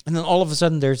 And then all of a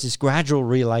sudden there's this gradual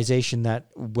realization that,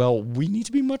 well, we need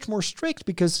to be much more strict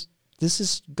because this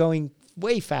is going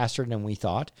way faster than we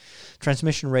thought.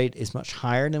 Transmission rate is much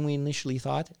higher than we initially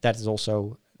thought. That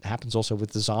happens also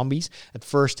with the zombies. At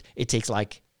first, it takes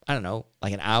like an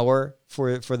hour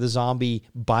for the zombie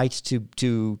bite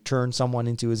to turn someone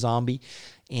into a zombie.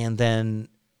 And then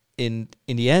in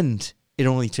the end, it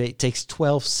only takes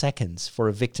 12 seconds for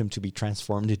a victim to be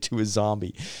transformed into a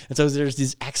zombie. And so there's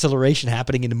this acceleration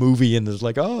happening in the movie, and there's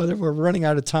like, oh, we're running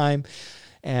out of time.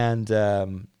 And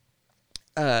I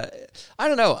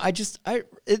don't know.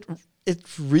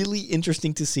 It's really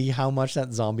interesting to see how much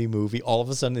that zombie movie all of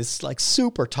a sudden is like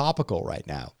super topical right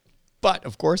now. But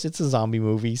of course, it's a zombie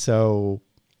movie, so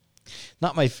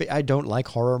not my. I don't like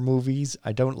horror movies.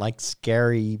 I don't like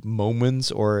scary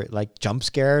moments or like jump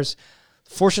scares.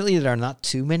 Fortunately, there are not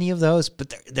too many of those,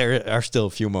 but there are still a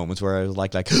few moments where I was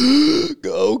like,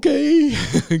 okay.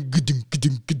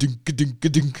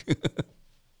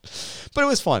 But it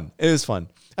was fun. It was fun.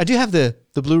 I do have the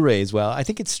Blu-ray as well. I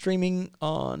think it's streaming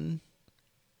on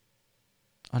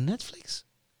Netflix?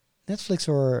 Netflix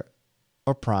or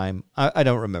Prime. I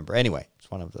don't remember. Anyway, it's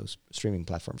one of those streaming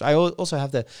platforms. I also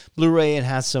have the Blu-ray and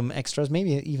has some extras.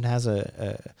 Maybe it even has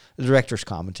a director's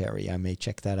commentary. I may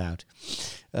check that out.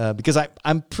 Because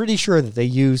I'm pretty sure that they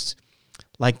used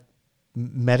like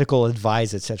medical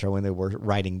advice, etc., when they were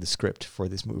writing the script for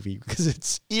this movie, because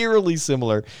it's eerily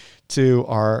similar to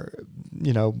our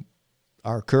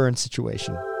current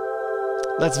situation.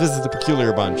 Let's visit the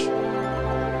Peculiar Bunch.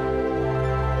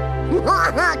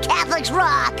 Catholics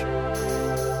rock!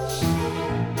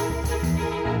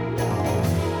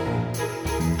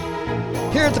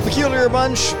 Here at the Peculiar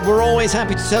Bunch, we're always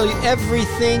happy to tell you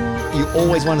everything you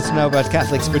always wanted to know about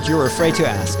Catholics, but you're afraid to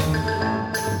ask.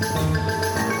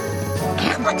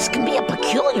 Catholics can be a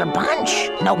peculiar bunch.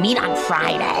 No meat on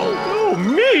Friday. Oh,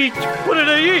 meat? What do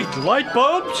they eat? Light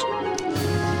bulbs?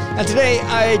 And today,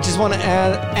 I just want to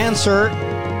answer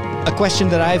a question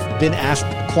that I've been asked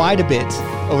quite a bit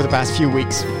over the past few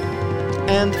weeks.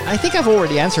 And I think I've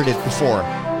already answered it before.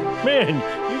 Man,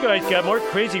 you guys got more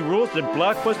crazy rules than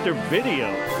Blockbuster Video.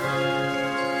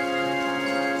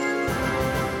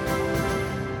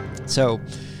 So,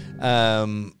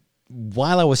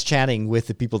 while I was chatting with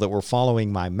the people that were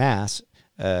following my Mass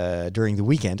during the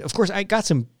weekend, of course, I got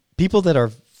some people that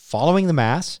are following the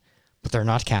Mass, but they're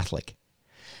not Catholic.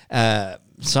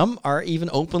 Some are even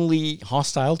openly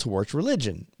hostile towards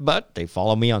religion, but they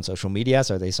follow me on social media,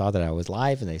 so they saw that I was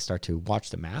live, and they start to watch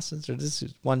the Mass. And so this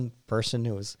is one person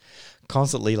who was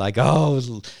constantly like,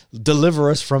 oh,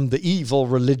 deliver us from the evil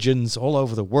religions all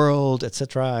over the world,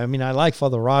 etc. I mean, I like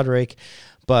Father Roderick,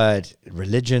 but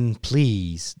religion,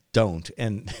 please don't.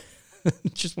 And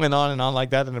it just went on and on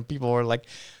like that, and then people were like,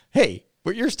 hey,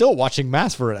 but you're still watching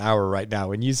Mass for an hour right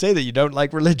now, and you say that you don't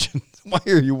like religion. Why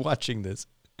are you watching this?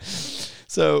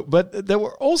 So, but there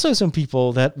were also some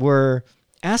people that were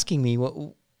asking me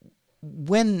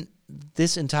when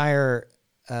this entire,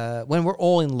 when we're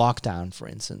all in lockdown, for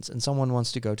instance, and someone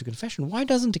wants to go to confession, why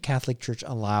doesn't the Catholic Church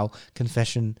allow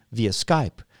confession via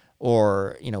Skype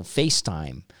or,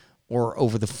 FaceTime or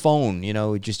over the phone,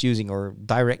 just using or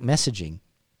direct messaging?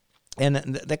 And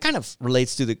that kind of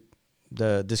relates to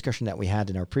the discussion that we had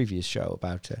in our previous show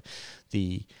about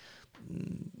the,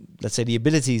 let's say, the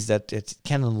abilities that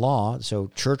canon law, so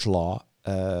church law,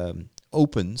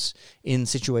 opens in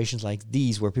situations like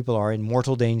these where people are in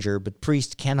mortal danger, but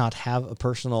priests cannot have a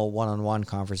personal one-on-one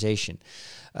conversation.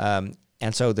 And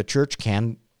so the church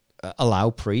can allow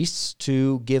priests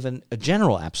to give a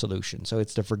general absolution. So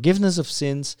it's the forgiveness of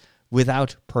sins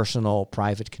without personal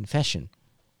private confession.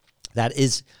 That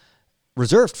is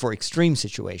reserved for extreme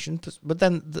situations. But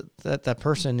then that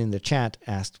person in the chat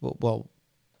asked, well,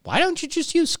 why don't you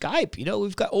just use Skype?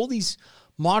 We've got all these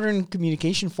modern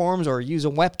communication forms, or use a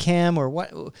webcam, or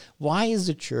what? Why is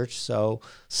the church so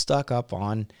stuck up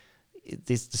on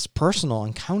this personal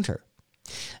encounter?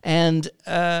 And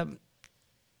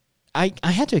I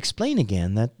had to explain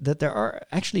again that there are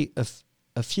actually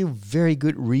a few very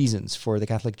good reasons for the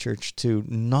Catholic Church to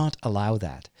not allow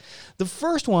that. The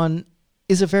first one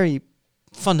is a very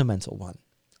fundamental one.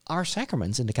 Our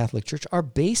sacraments in the Catholic Church are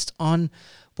based on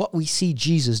what we see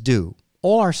Jesus do.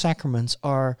 All our sacraments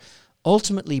are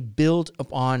ultimately built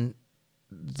upon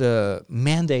the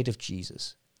mandate of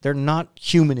Jesus. They're not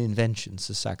human inventions,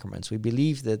 the sacraments. We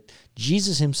believe that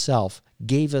Jesus himself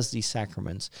gave us these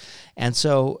sacraments. And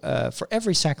so for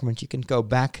every sacrament, you can go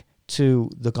back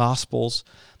to the Gospels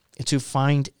to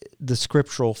find the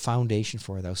scriptural foundation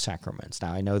for those sacraments.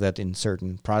 Now, I know that in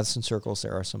certain Protestant circles,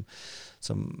 there are some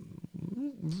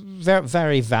very,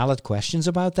 very valid questions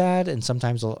about that, and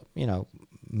sometimes,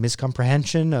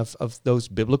 miscomprehension of those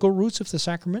biblical roots of the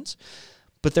sacraments.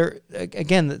 But there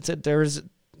is,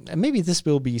 and maybe this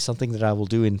will be something that I will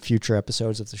do in future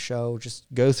episodes of the show, just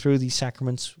go through these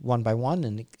sacraments one by one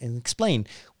and explain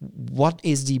what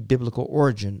is the biblical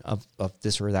origin of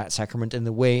this or that sacrament and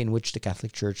the way in which the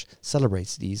Catholic Church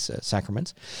celebrates these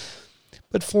sacraments.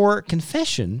 But for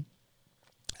confession,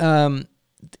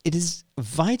 it is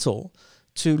vital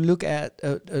to look at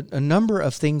a number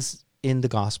of things in the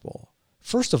gospel.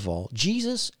 First of all,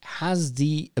 Jesus has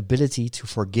the ability to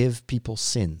forgive people's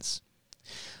sins.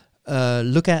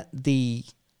 Look at the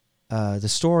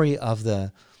story of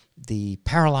the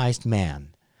paralyzed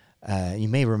man. You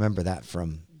may remember that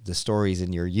from the stories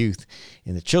in your youth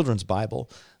in the children's Bible.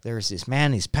 There's this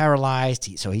man, he's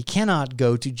paralyzed, so he cannot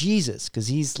go to Jesus because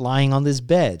he's lying on this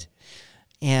bed.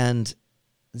 And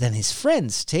then his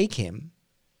friends take him,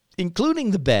 including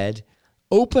the bed,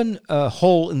 open a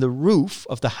hole in the roof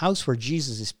of the house where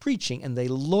Jesus is preaching, and they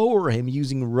lower him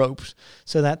using ropes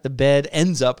so that the bed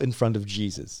ends up in front of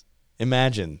Jesus.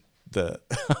 Imagine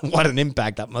what an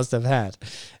impact that must have had.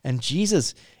 And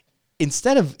Jesus,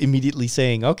 instead of immediately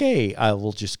saying, okay, I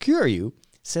will just cure you,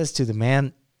 says to the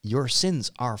man, your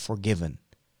sins are forgiven.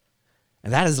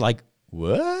 And that is like,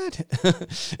 what?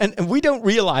 and we don't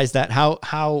realize that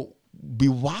how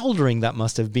bewildering that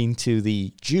must have been to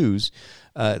the Jews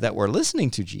that were listening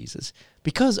to Jesus,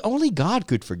 because only God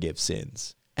could forgive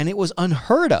sins. And it was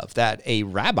unheard of that a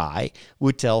rabbi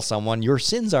would tell someone, your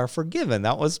sins are forgiven.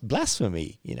 That was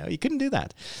blasphemy. You couldn't do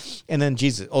that. And then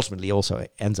Jesus ultimately also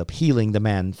ends up healing the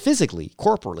man physically,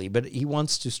 corporally, but he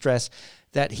wants to stress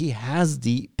that he has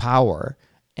the power,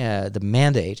 the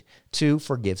mandate to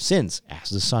forgive sins as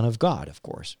the Son of God, of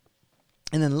course.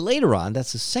 And then later on,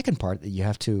 that's the second part that you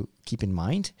have to keep in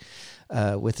mind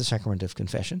with the sacrament of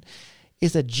confession,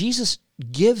 is that Jesus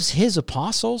gives his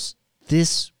apostles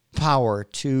this power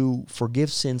to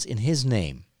forgive sins in his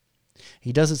name.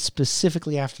 He does it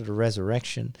specifically after the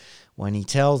resurrection when he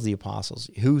tells the apostles,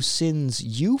 whose sins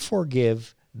you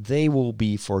forgive, they will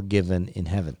be forgiven in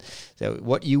heaven. So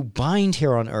what you bind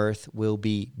here on earth will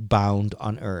be bound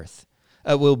on earth,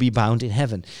 will be bound in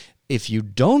heaven. If you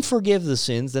don't forgive the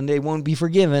sins, then they won't be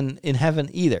forgiven in heaven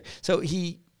either. So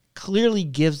he clearly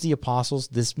gives the apostles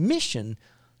this mission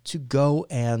to go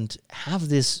and have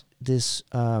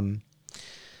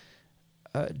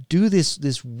do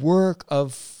this work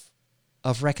of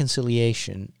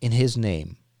reconciliation in his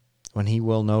name when he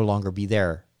will no longer be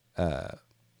there.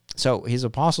 So his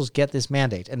apostles get this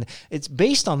mandate. And it's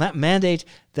based on that mandate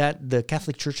that the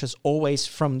Catholic Church has always,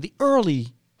 from the early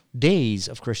days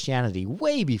of Christianity,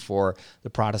 way before the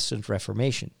Protestant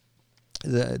Reformation,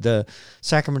 the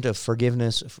sacrament of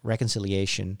forgiveness, of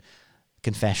reconciliation,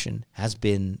 confession has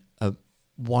been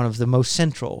one of the most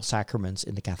central sacraments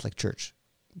in the Catholic Church.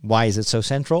 Why is it so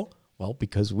central? Well,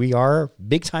 because we are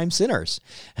big-time sinners,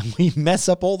 and we mess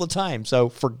up all the time. So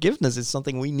forgiveness is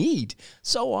something we need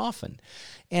so often.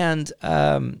 And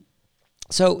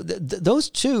so those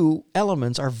two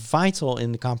elements are vital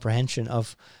in the comprehension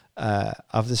of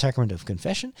the sacrament of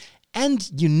confession. And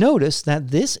you notice that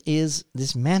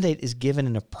this mandate is given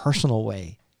in a personal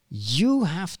way. You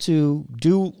have to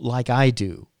do like I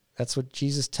do. That's what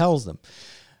Jesus tells them.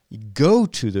 go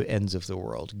to the ends of the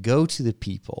world, go to the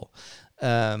people.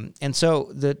 And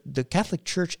so the Catholic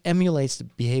Church emulates the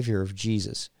behavior of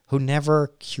Jesus, who never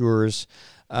cures,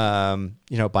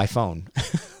 by phone.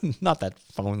 Not that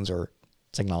phones or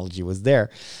technology was there,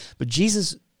 but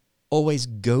Jesus always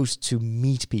goes to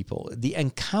meet people. The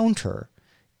encounter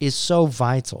is so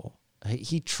vital.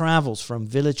 He travels from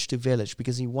village to village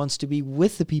because he wants to be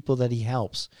with the people that he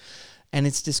helps. And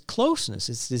it's this closeness,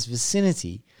 it's this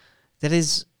vicinity that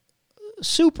is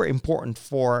super important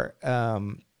for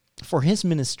his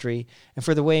ministry and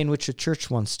for the way in which the church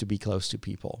wants to be close to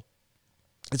people.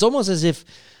 It's almost as if,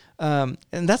 and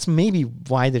that's maybe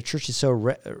why the church is so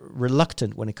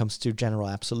reluctant when it comes to general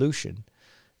absolution,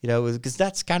 because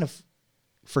that's kind of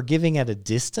forgiving at a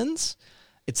distance.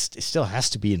 It still has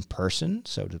to be in person,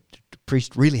 so the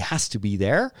priest really has to be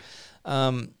there.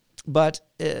 But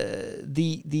the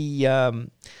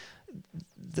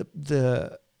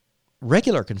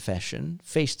regular confession,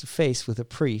 face to face with a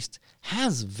priest,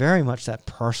 has very much that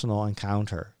personal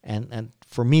encounter, and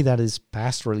for me that is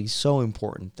pastorally so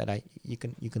important that you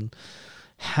can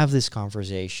have this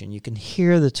conversation, you can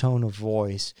hear the tone of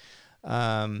voice.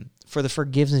 For the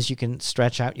forgiveness, you can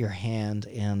stretch out your hand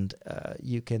and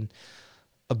you can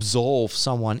absolve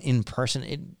someone in person.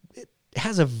 It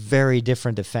has a very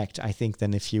different effect, I think,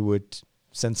 than if you would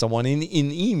send someone in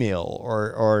email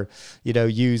or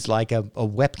use like a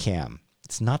webcam.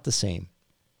 It's not the same.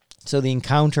 So the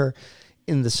encounter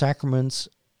in the sacraments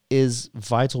is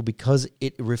vital because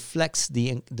it reflects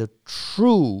the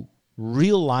true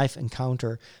real life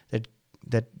encounter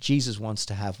that Jesus wants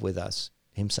to have with us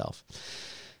himself.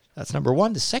 That's number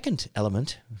one. The second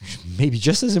element, maybe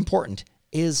just as important,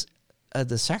 is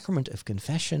the sacrament of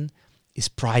confession is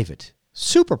private,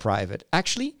 super private.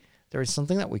 Actually, there is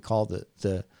something that we call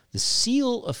the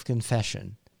seal of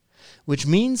confession, which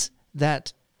means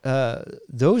that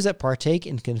those that partake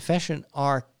in confession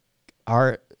are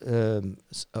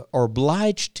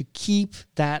obliged to keep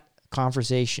that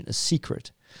conversation a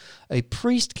secret. A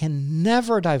priest can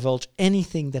never divulge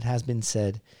anything that has been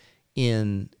said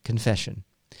in confession.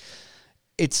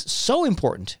 It's so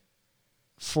important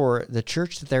for the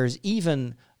church that there is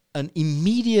even an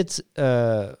immediate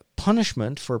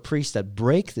punishment for priests that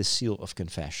break the seal of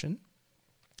confession,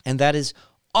 and that is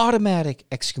automatic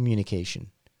excommunication.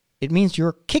 It means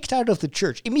you're kicked out of the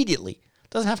church immediately. It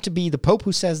doesn't have to be the Pope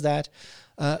who says that.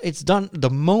 It's done the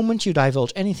moment you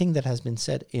divulge anything that has been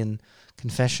said in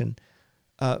confession.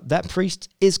 That priest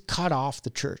is cut off the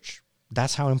church.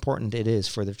 That's how important it is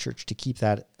for the church to keep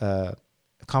that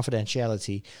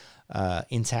confidentiality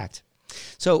intact.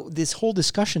 So this whole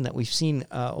discussion that we've seen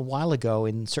a while ago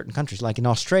in certain countries, like in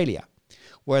Australia,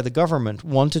 where the government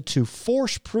wanted to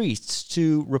force priests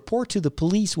to report to the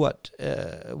police what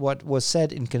was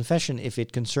said in confession if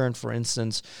it concerned, for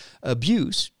instance,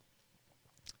 abuse.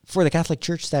 For the Catholic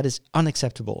Church, that is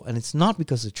unacceptable. And it's not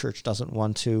because the Church doesn't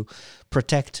want to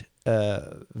protect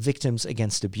victims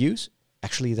against abuse.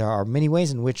 Actually, there are many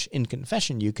ways in which in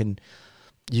confession you can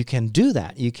do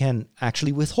that. You can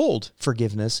actually withhold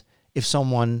forgiveness if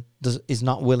someone is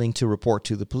not willing to report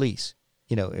to the police.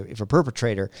 If a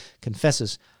perpetrator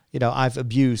confesses, I've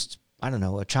abused,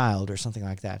 a child or something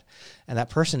like that, and that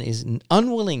person is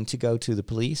unwilling to go to the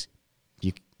police,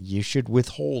 you should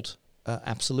withhold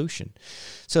absolution.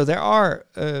 So there are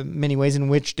many ways in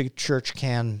which the church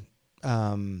can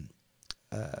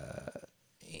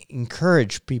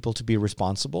encourage people to be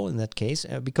responsible in that case,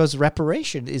 because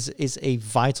reparation is a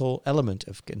vital element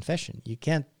of confession. You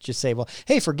can't just say, well,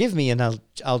 hey, forgive me, and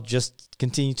I'll just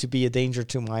continue to be a danger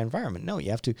to my environment. No,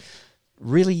 you have to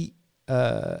really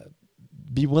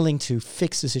be willing to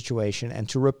fix the situation and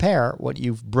to repair what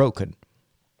you've broken.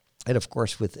 And of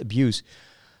course, with abuse,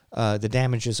 the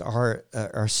damages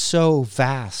are so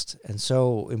vast and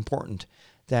so important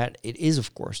that it is,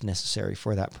 of course, necessary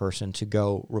for that person to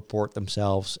go report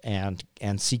themselves and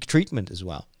seek treatment as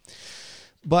well.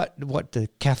 But what the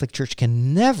Catholic Church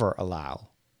can never allow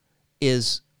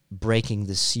is breaking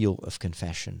the seal of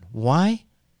confession. Why?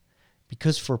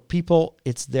 Because for people,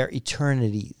 it's their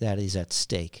eternity that is at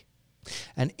stake.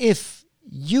 And if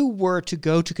you were to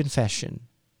go to confession,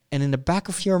 and in the back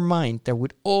of your mind, there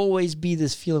would always be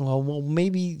this feeling, well,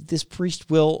 maybe this priest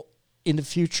will in the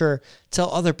future tell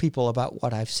other people about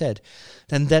what I've said,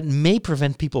 then that may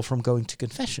prevent people from going to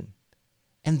confession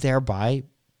and thereby,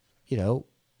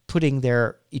 putting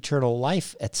their eternal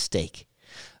life at stake,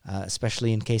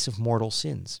 especially in case of mortal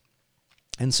sins.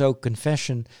 And so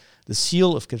confession, the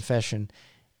seal of confession,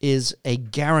 is a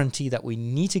guarantee that we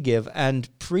need to give, and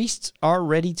priests are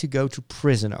ready to go to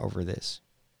prison over this.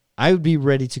 I would be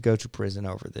ready to go to prison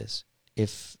over this.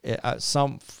 If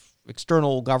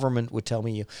external government would tell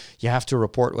me you have to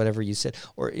report whatever you said,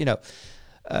 or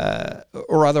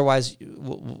or otherwise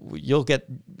you'll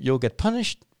get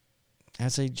punished.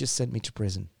 As they just sent me to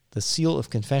prison. The seal of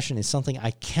confession is something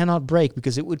I cannot break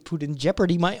because it would put in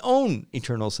jeopardy my own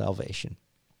eternal salvation.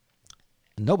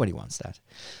 Nobody wants that.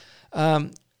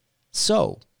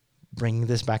 So, bringing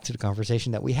this back to the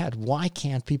conversation that we had, why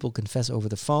can't people confess over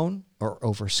the phone or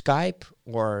over Skype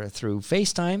or through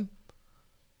FaceTime?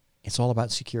 It's all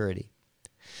about security.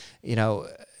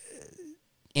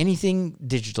 Anything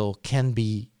digital can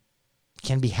be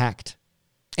hacked.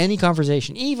 Any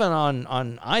conversation, even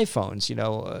on iPhones,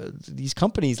 these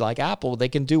companies like Apple, they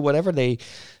can do whatever they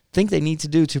think they need to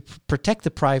do to protect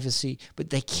the privacy, but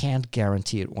they can't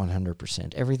guarantee it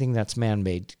 100%. Everything that's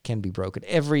man-made can be broken.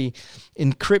 Every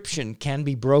encryption can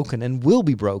be broken and will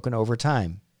be broken over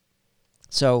time.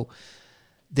 So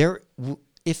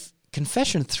if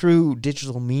confession through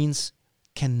digital means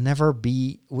can never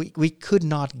be, we could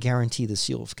not guarantee the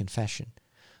seal of confession.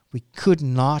 We could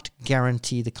not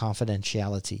guarantee the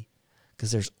confidentiality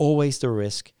because there's always the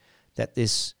risk that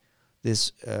this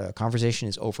conversation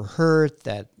is overheard,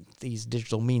 that these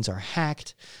digital means are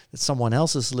hacked, that someone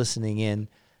else is listening in.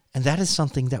 And that is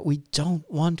something that we don't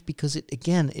want because,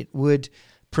 it would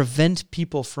prevent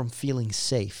people from feeling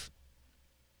safe.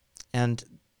 And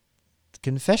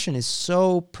confession is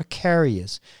so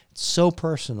precarious, it's so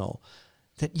personal,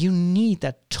 that you need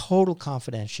that total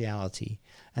confidentiality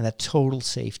and that total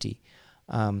safety.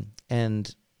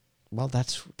 That's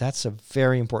a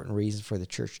very important reason for the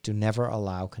church to never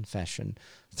allow confession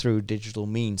through digital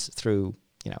means, through,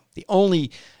 the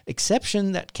only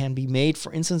exception that can be made,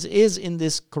 for instance, is in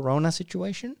this corona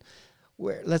situation,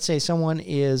 where, let's say, someone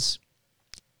is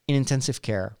in intensive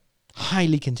care,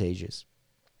 highly contagious,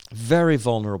 very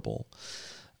vulnerable.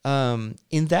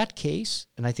 In that case,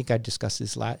 and I think I discussed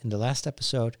this in the last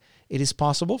episode, it is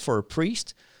possible for a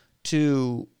priest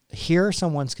to hear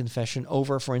someone's confession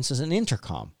over, for instance, an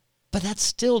intercom. But that's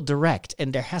still direct,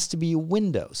 and there has to be a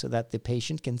window so that the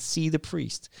patient can see the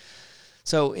priest.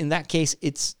 So in that case,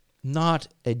 it's not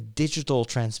a digital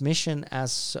transmission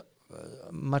as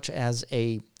much as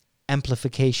a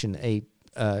amplification, a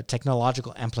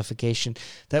technological amplification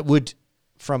that would,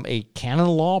 from a canon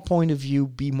law point of view,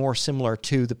 be more similar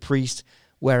to the priest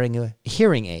wearing a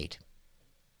hearing aid.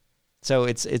 So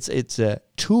it's a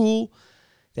tool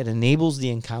that enables the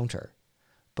encounter,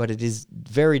 but it is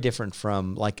very different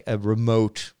from like a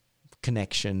remote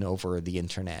connection over the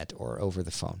internet or over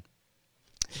the phone.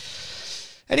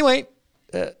 Anyway,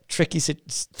 tricky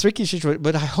situation,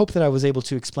 but I hope that I was able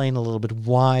to explain a little bit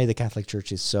why the Catholic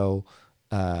Church is so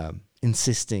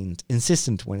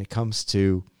insistent when it comes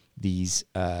to these,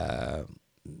 the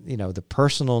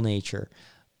personal nature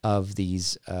of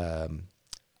these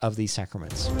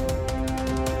sacraments.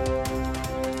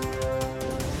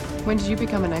 When did you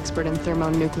become an expert in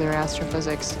thermonuclear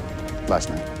astrophysics?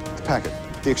 Last night. The packet.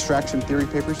 The extraction theory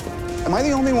papers. Am I the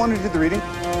only one who did the reading?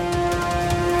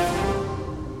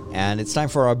 And it's time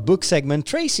for our book segment.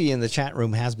 Tracy in the chat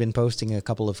room has been posting a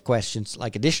couple of questions,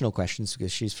 like additional questions,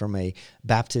 because she's from a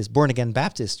born-again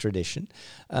Baptist tradition.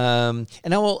 And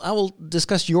I will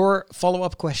discuss your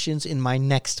follow-up questions in my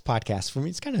next podcast. For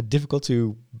me, it's kind of difficult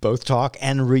to both talk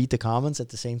and read the comments at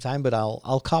the same time, but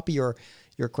I'll copy your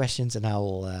questions and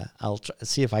I'll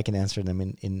see if I can answer them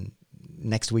in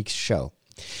next week's show.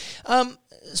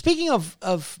 Speaking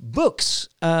of books,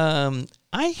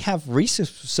 I have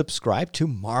resubscribed to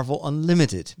Marvel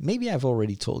Unlimited. Maybe I've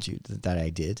already told you that I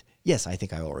did. Yes, I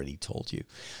think I already told you.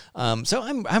 So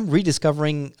I'm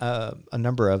rediscovering a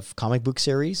number of comic book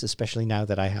series, especially now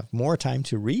that I have more time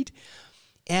to read.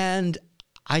 And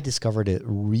I discovered a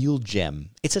real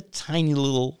gem. It's a tiny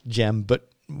little gem, but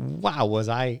wow, was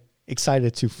I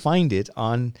excited to find it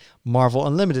on Marvel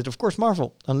Unlimited. Of course,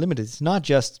 Marvel Unlimited is not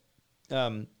just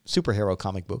superhero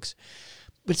comic books,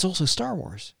 but it's also Star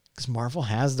Wars, because Marvel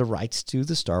has the rights to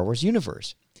the Star Wars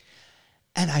universe.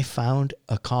 And I found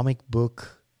a comic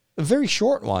book, a very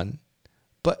short one,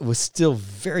 but was still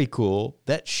very cool,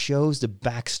 that shows the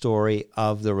backstory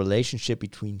of the relationship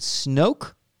between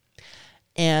Snoke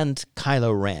and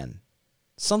Kylo Ren.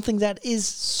 Something that is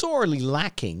sorely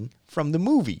lacking from the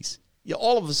movies.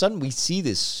 All of a sudden, we see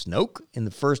this Snoke in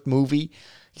the first movie.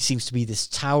 He seems to be this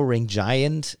towering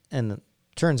giant, and it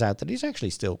turns out that he's actually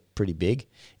still pretty big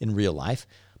in real life.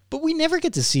 But we never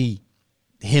get to see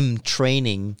him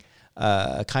training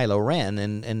Kylo Ren,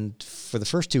 and for the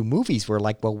first two movies, we're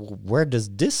like, well, where does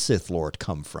this Sith Lord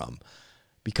come from?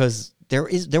 Because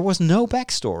there was no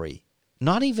backstory,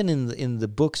 not even in the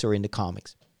books or in the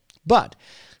comics. But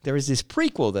there is this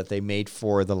prequel that they made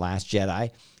for The Last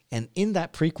Jedi, And in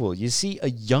that prequel, you see a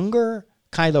younger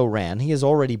Kylo Ren. He has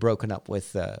already broken up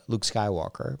with Luke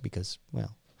Skywalker because,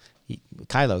 well,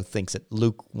 Kylo thinks that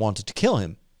Luke wanted to kill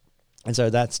him. And so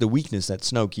that's the weakness that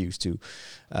Snoke used to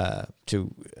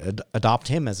adopt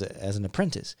him as an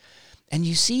apprentice. And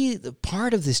you see the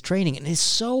part of this training, and it's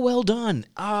so well done.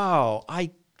 Oh,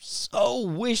 I so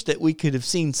wish that we could have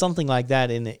seen something like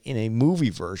that in a movie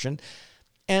version.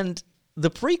 And the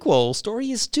prequel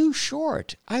story is too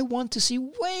short. I want to see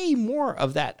way more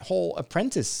of that whole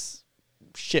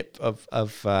apprenticeship of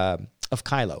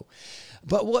Kylo.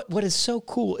 But what is so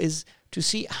cool is to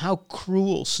see how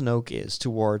cruel Snoke is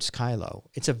towards Kylo.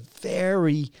 It's a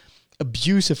very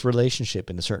abusive relationship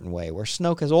in a certain way, where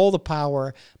Snoke has all the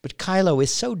power, but Kylo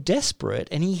is so desperate,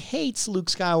 and he hates Luke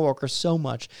Skywalker so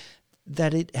much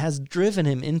that it has driven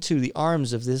him into the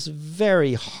arms of this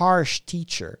very harsh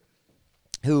teacher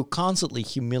who constantly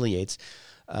humiliates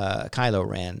Kylo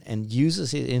Ren and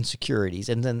uses his insecurities.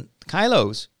 And then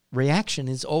Kylo's reaction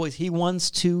is always he wants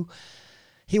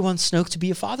Snoke to be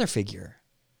a father figure,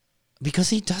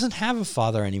 because he doesn't have a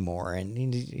father anymore,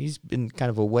 and he's been kind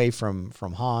of away from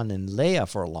Han and Leia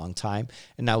for a long time,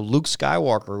 and now Luke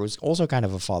Skywalker, who's also kind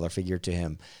of a father figure to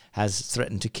him, has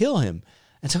threatened to kill him.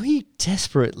 And so he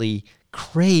desperately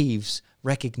craves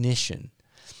recognition.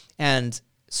 And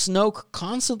Snoke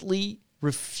constantly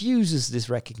refuses this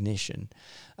recognition.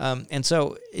 And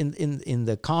so in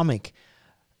the comic,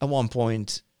 at one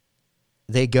point,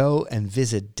 they go and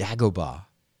visit Dagobah.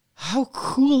 How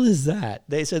cool is that?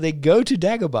 They go to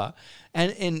Dagobah,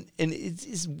 and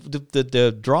it's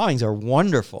the drawings are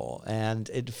wonderful, and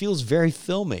it feels very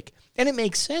filmic, and it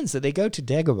makes sense that they go to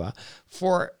Dagobah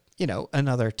for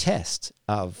another test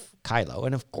of Kylo.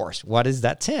 And of course, what is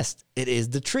that test? It is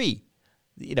the tree,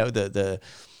 the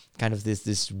kind of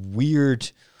this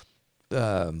weird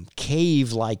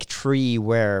cave-like tree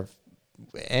where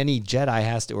any Jedi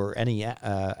has to, or any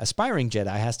aspiring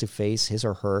Jedi has to face his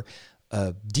or her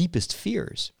deepest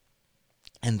fears.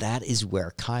 And that is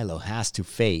where Kylo has to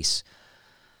face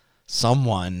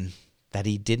someone that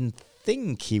he didn't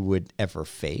think he would ever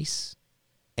face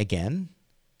again.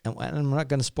 And I'm not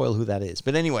going to spoil who that is.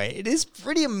 But anyway, it is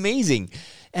pretty amazing.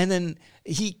 And then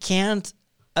he can't...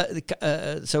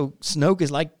 so Snoke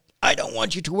is like, I don't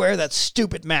want you to wear that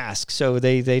stupid mask. So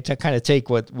they kind of take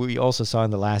what we also saw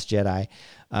in The Last Jedi.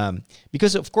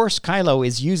 Because, of course, Kylo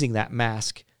is using that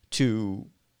mask to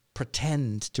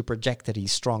pretend, to project that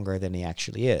he's stronger than he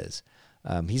actually is.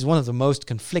 He's one of the most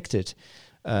conflicted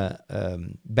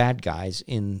bad guys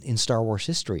in Star Wars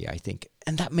history, I think.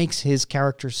 And that makes his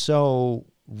character so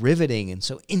riveting and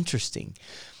so interesting.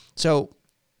 So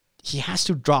he has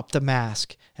to drop the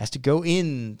mask, has to go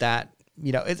in that,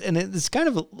 and it's kind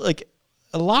of like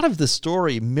a lot of the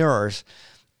story mirrors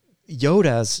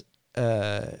Yoda's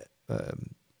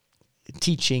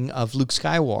teaching of Luke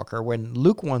Skywalker. When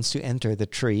Luke wants to enter the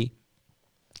tree,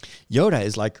 Yoda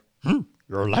is like, your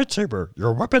lightsaber,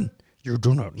 your weapon, you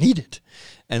do not need it.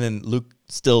 And then Luke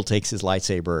still takes his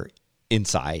lightsaber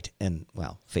inside and,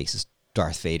 faces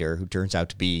Darth Vader, who turns out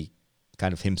to be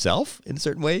kind of himself in a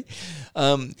certain way.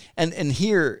 And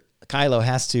here Kylo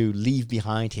has to leave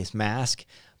behind his mask,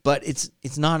 but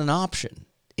it's not an option.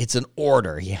 It's an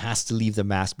order. He has to leave the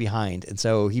mask behind. And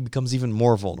so he becomes even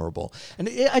more vulnerable. And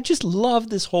I just love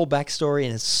this whole backstory,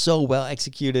 and it's so well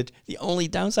executed. The only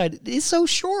downside, it is so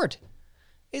short.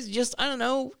 It's just,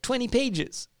 20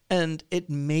 pages. And it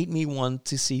made me want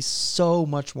to see so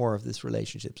much more of this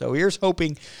relationship. So here's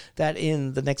hoping that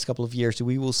in the next couple of years,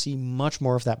 we will see much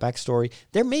more of that backstory.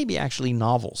 There may be actually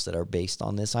novels that are based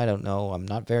on this. I don't know. I'm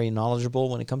not very knowledgeable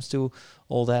when it comes to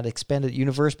all that expanded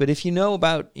universe. But if you know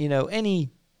about,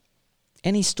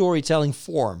 any storytelling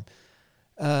form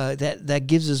that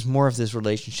gives us more of this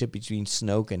relationship between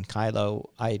Snoke and Kylo,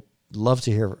 I'd love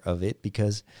to hear of it,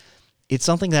 because it's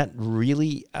something that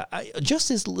really, just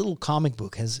this little comic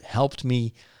book has helped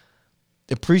me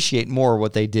appreciate more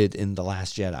what they did in The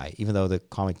Last Jedi, even though the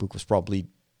comic book was probably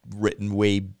written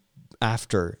way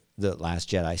after The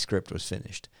Last Jedi script was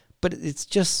finished. But it's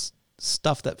just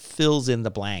stuff that fills in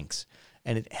the blanks,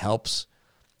 and it helps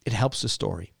the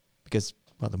story, because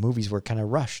the movies were kind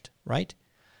of rushed, right?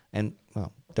 And,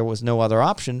 there was no other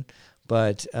option,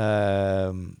 but,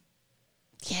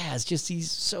 it's just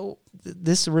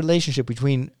this relationship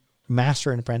between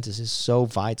master and apprentice is so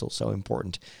vital, so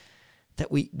important,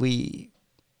 that we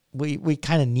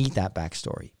kind of need that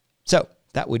backstory. So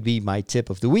that would be my tip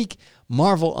of the week.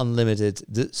 Marvel Unlimited,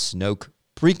 the Snoke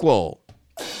prequel.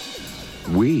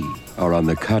 We are on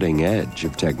the cutting edge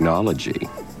of technology.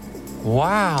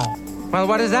 Wow. Well,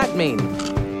 what does that mean?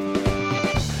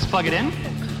 Just plug it in.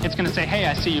 It's going to say, hey,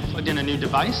 I see you plugged in a new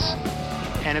device.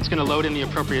 and it's going to load in the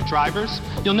appropriate drivers.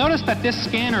 You'll notice that this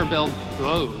scanner build...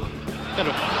 Whoa.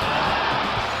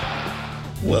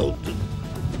 Well,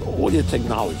 all your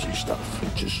technology stuff,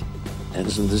 it just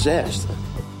ends in disaster.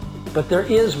 But there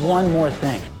is one more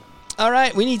thing. All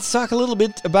right, we need to talk a little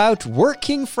bit about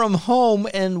working from home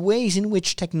and ways in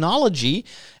which technology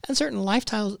and certain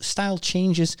lifestyle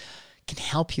changes can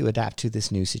help you adapt to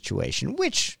this new situation,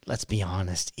 which, let's be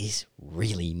honest, is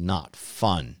really not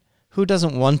fun. Who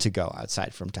doesn't want to go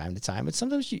outside from time to time? But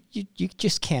sometimes you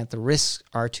just can't. The risks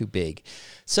are too big.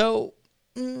 So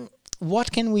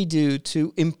what can we do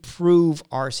to improve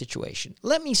our situation?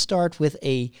 Let me start with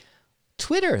a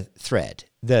Twitter thread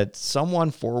that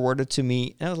someone forwarded to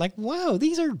me. And I was like, wow,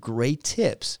 these are great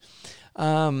tips.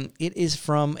 It is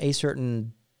from a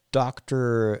certain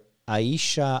Dr.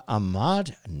 Aisha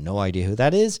Ahmad. No idea who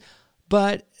that is.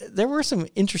 But there were some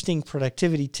interesting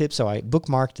productivity tips, so I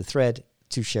bookmarked the thread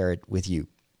to share it with you.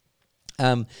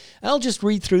 I'll just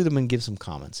read through them and give some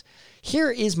comments. Here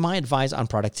is my advice on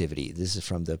productivity. This is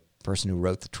from the person who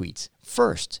wrote the tweets.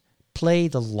 First, play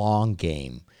the long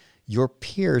game. Your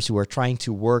peers who are trying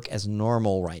to work as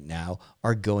normal right now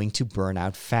are going to burn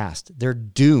out fast. They're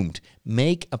doomed.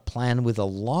 Make a plan with a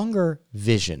longer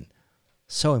vision.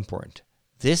 So important.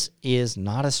 This is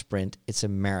not a sprint, it's a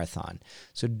marathon.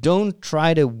 So don't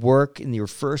try to work in your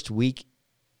first week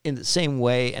in the same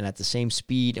way and at the same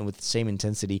speed and with the same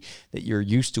intensity that you're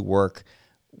used to work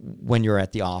when you're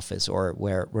at the office or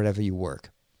wherever you work.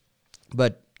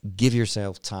 But give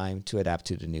yourself time to adapt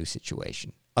to the new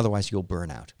situation. Otherwise, you'll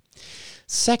burn out.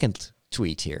 Second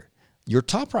tweet here. Your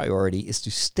top priority is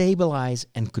to stabilize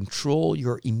and control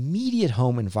your immediate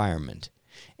home environment.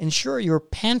 Ensure your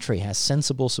pantry has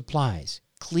sensible supplies.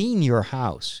 Clean your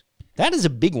house. That is a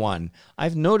big one.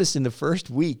 I've noticed in the first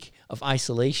week of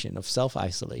isolation, of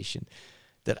self-isolation,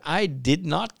 that I did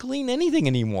not clean anything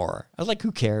anymore. I was like,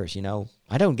 who cares, you know?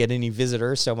 I don't get any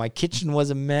visitors, so my kitchen was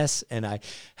a mess, and I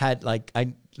had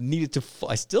I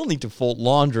still need to fold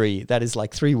laundry that is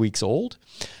like 3 weeks old.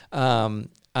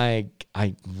 I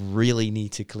really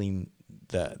need to clean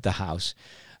the house.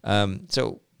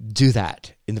 So do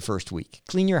that in the first week.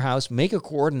 Clean your house, make a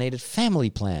coordinated family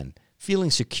plan.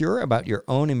 Feeling secure about your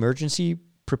own emergency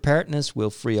preparedness will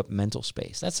free up mental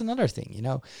space. That's another thing, you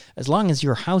know. As long as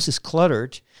your house is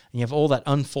cluttered and you have all that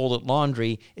unfolded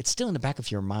laundry, it's still in the back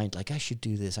of your mind, like, I should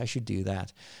do this, I should do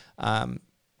that. And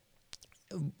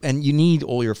you need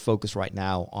all your focus right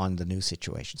now on the new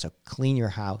situation. So clean your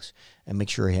house and make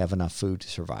sure you have enough food to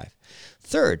survive.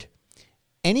 Third,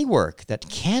 any work that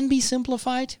can be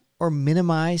simplified or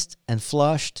minimized and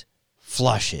flushed,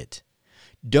 flush it.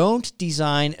 Don't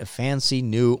design a fancy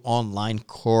new online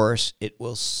course. It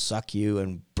will suck you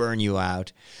and burn you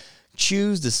out.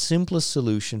 Choose the simplest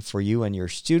solution for you and your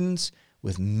students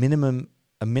with a minimum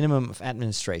of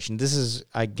administration. This is,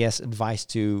 I guess, advice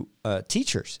to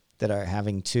teachers that are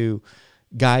having to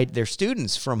guide their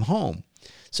students from home.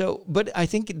 So, but I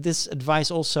think this advice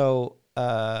also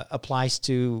applies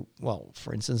to, well,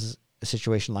 for instance, a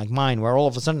situation like mine where all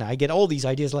of a sudden I get all these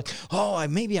ideas like, oh,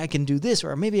 maybe I can do this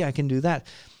or maybe I can do that.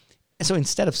 And so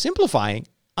instead of simplifying,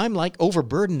 I'm like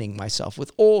overburdening myself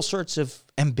with all sorts of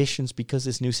ambitions because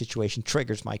this new situation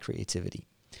triggers my creativity.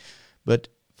 But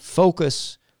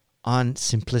focus on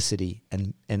simplicity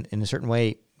and in a certain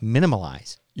way,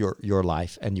 minimalize your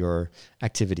life and your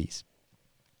activities.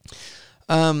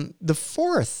 The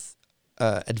fourth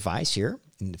advice here,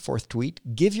 in the fourth tweet,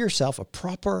 give yourself a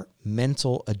proper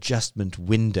mental adjustment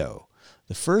window.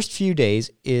 The first few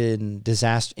days in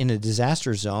a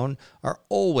disaster zone are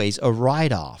always a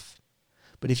write-off.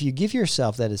 But if you give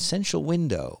yourself that essential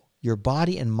window, your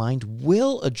body and mind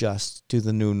will adjust to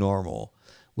the new normal.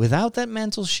 Without that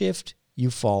mental shift, you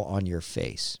fall on your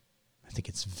face. I think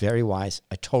it's very wise.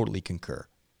 I totally concur.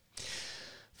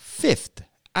 Fifth,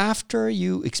 after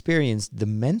you experience the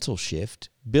mental shift,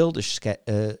 build a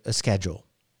schedule.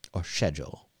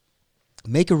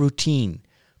 Make a routine.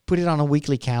 Put it on a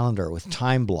weekly calendar with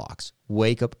time blocks.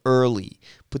 Wake up early.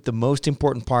 Put the most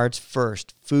important parts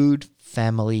first. Food,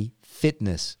 family,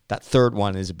 fitness. That third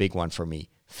one is a big one for me.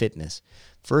 Fitness.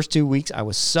 First 2 weeks, I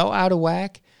was so out of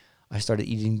whack. I started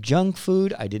eating junk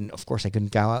food. I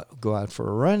couldn't go out for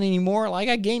a run anymore. Like,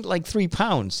 I gained like 3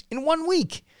 pounds in 1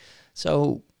 week.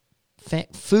 So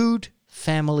food,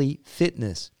 family,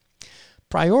 fitness.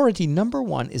 Priority number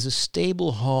 1 is a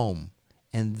stable home,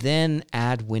 and then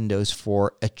add windows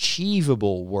for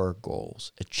achievable work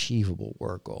goals.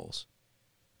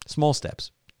 Small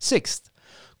steps. Sixth,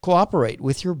 cooperate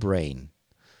with your brain.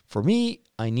 For me,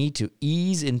 I need to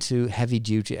ease into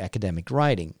heavy-duty academic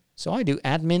writing. So I do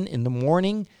admin in the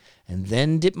morning and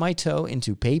then dip my toe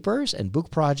into papers and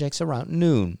book projects around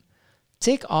noon.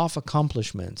 Tick off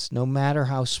accomplishments, no matter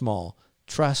how small.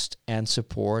 Trust and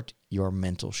support your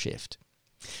mental shift.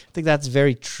 I think that's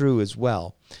very true as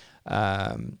well.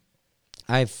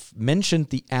 I've mentioned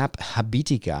the app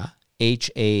Habitica,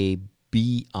 Habitica,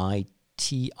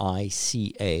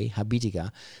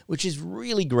 Habitica, which is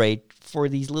really great for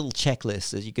these little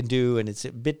checklists that you can do, and it's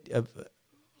a bit of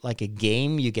like a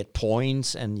game. You get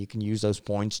points, and you can use those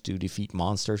points to defeat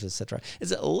monsters, etc.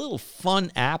 It's a little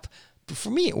fun app. But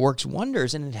for me, it works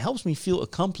wonders, and it helps me feel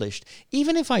accomplished,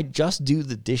 even if I just do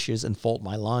the dishes and fold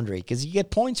my laundry, because you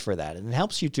get points for that, and it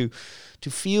helps you to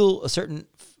feel a certain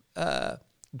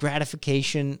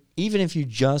gratification, even if you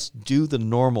just do the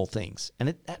normal things.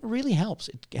 And that really helps.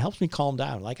 It helps me calm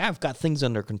down. Like, I've got things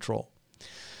under control.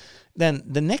 Then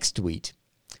the next tweet,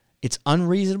 it's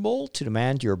unreasonable to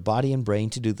demand your body and brain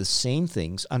to do the same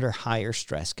things under higher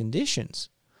stress conditions.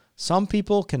 Some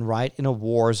people can write in a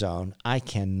war zone. I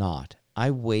cannot.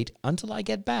 I wait until I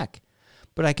get back.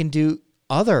 But I can do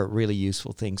other really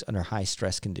useful things under high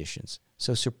stress conditions.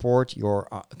 So support your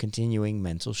continuing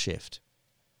mental shift.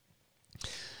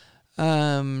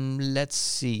 Let's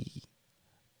see.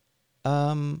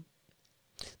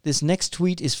 This next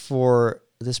tweet is for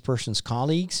this person's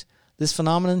colleagues. This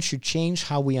phenomenon should change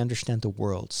how we understand the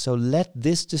world. So let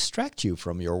this distract you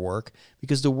from your work,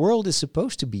 because the world is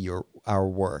supposed to be our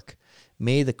work.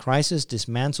 May the crisis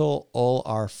dismantle all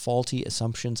our faulty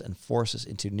assumptions and force us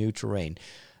into new terrain.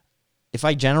 If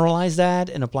I generalize that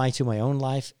and apply to my own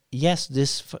life, yes,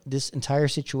 this entire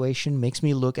situation makes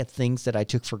me look at things that I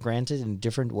took for granted in a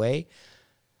different way,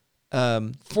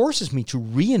 forces me to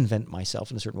reinvent myself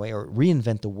in a certain way, or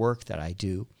reinvent the work that I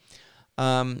do.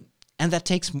 And that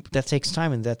takes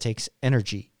time, and that takes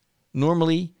energy.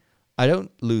 Normally, I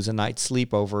don't lose a night's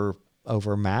sleep over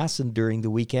Mass and during the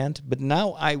weekend, but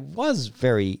now I was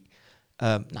very,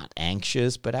 not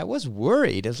anxious, but I was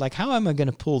worried. It was like, how am I going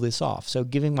to pull this off? So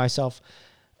giving myself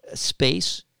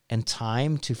space and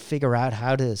time to figure out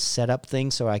how to set up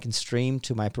things so I can stream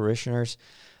to my parishioners.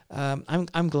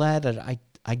 I'm glad that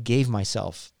I gave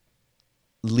myself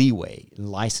leeway and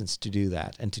license to do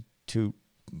that, and to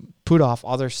put off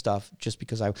other stuff just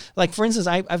because for instance,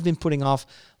 I've been putting off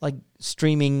like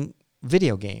streaming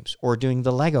video games or doing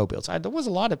the Lego builds. There was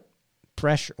a lot of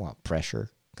pressure,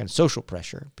 kind of social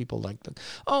pressure. People like,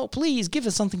 oh, please give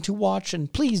us something to watch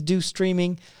and please do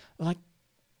streaming. I'm like,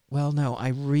 well, no, I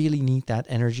really need that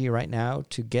energy right now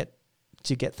to get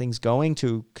things going,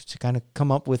 to kind of come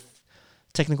up with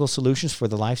technical solutions for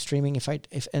the live streaming.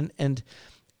 And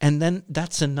then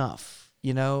that's enough,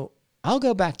 you know. I'll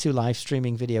go back to live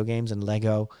streaming video games and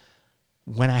Lego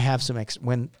when I have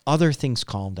when other things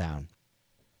calm down.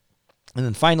 And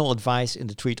then final advice in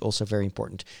the tweet, also very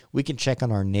important. We can check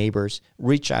on our neighbors,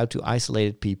 reach out to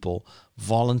isolated people,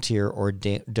 volunteer or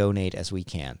donate as we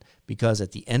can, because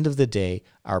at the end of the day,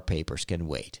 our papers can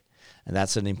wait. And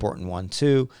that's an important one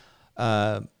too.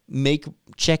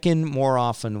 Check in more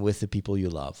often with the people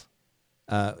you love.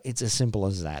 It's as simple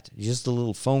as that. Just a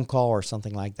little phone call or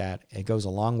something like that. It goes a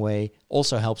long way.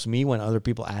 Also helps me when other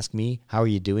people ask me, how are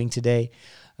you doing today?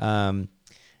 And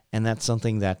that's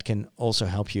something that can also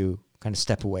help you kind of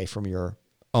step away from your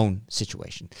own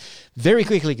situation. Very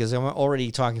quickly, because I'm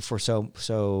already talking for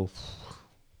so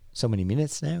many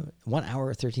minutes now, 1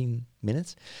 hour, 13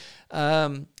 minutes.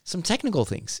 Some technical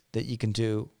things that you can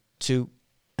do to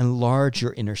enlarge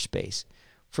your inner space.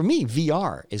 For me,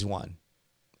 VR is one.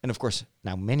 And of course,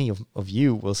 now many of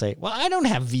you will say, well, I don't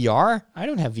have VR. I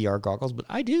don't have VR goggles, but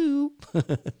I do.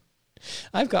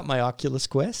 I've got my Oculus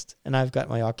Quest and I've got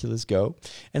my Oculus Go.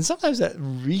 And sometimes that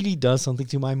really does something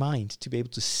to my mind, to be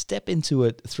able to step into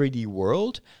a 3D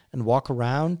world and walk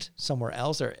around somewhere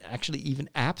else. There are actually even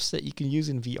apps that you can use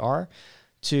in VR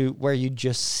to where you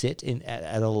just sit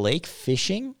at a lake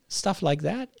fishing, stuff like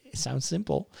that. It sounds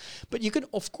simple. But you can,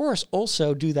 of course,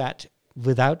 also do that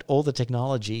without all the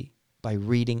technology by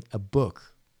reading a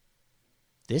book.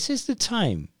 This is the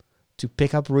time to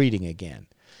pick up reading again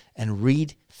and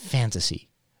read fantasy.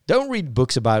 Don't read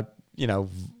books about,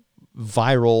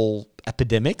 viral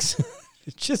epidemics.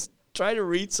 Just try to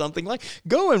read something like,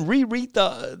 go and reread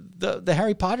the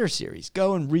Harry Potter series.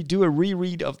 Go and do a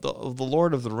reread of the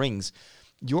Lord of the Rings.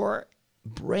 Your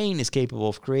brain is capable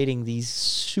of creating these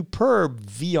superb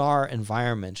VR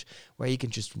environments where you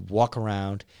can just walk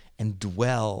around and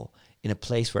dwell in a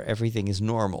place where everything is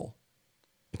normal,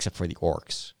 except for the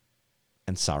orcs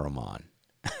and Saruman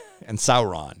and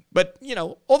Sauron. But,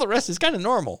 all the rest is kind of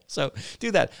normal. So do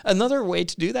that. Another way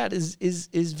to do that is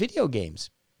video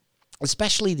games.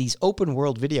 especially these open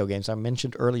world video games. I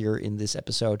mentioned earlier in this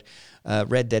episode,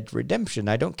 Red Dead Redemption.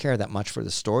 I don't care that much for the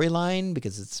storyline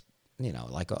because it's,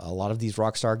 like a lot of these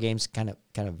Rockstar games, kind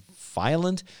of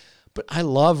violent. But I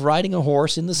love riding a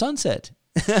horse in the sunset.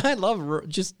 I love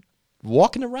just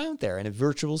walking around there in a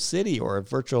virtual city or in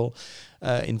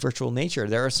virtual nature.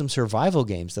 There are some survival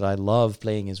games that I love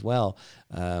playing as well.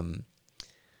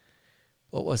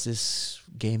 What was this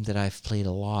game that I've played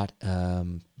a lot?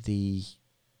 The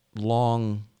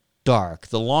Long Dark.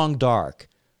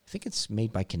 I think it's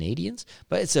made by Canadians,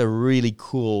 but it's a really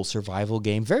cool survival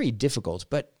game. Very difficult,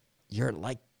 but you're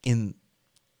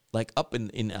up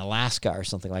in Alaska or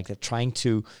something like that, trying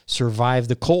to survive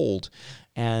the cold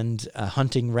and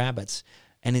hunting rabbits.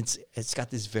 And it's got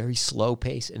this very slow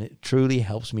pace, and it truly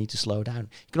helps me to slow down.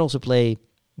 You can also play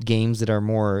games that are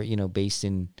more, based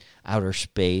in outer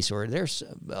space, or there's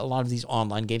a lot of these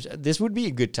online games. This would be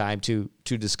a good time to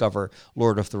discover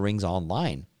Lord of the Rings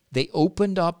Online. They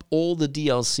opened up all the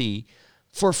DLC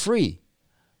for free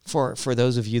for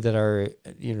those of you that are,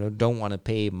 don't want to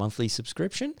pay a monthly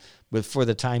subscription. But for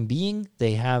the time being,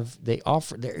 there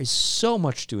is so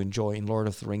much to enjoy in Lord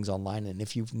of the Rings Online. And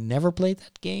if you've never played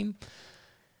that game,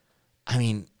 I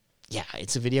mean, yeah,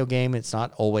 it's a video game. It's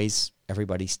not always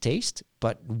everybody's taste,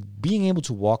 but being able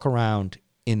to walk around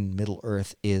in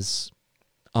Middle-earth is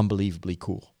unbelievably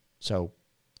cool. So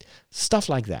stuff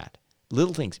like that,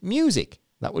 little things. Music,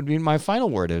 that would be my final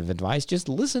word of advice. Just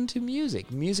listen to music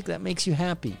that makes you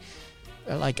happy.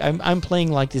 Like I'm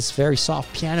playing like this very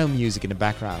soft piano music in the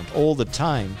background all the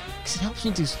time because it helps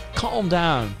me to calm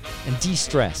down and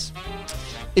de-stress.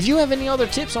 If you have any other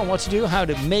tips on what to do, how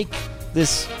to make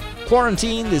this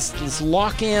quarantine, this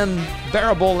lock-in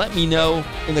bearable, let me know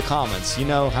in the comments. You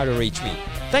know how to reach me.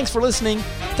 Thanks for listening.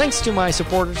 Thanks to my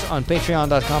supporters on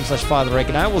patreon.com/FatherRick,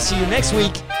 and I will see you next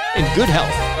week in good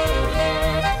health.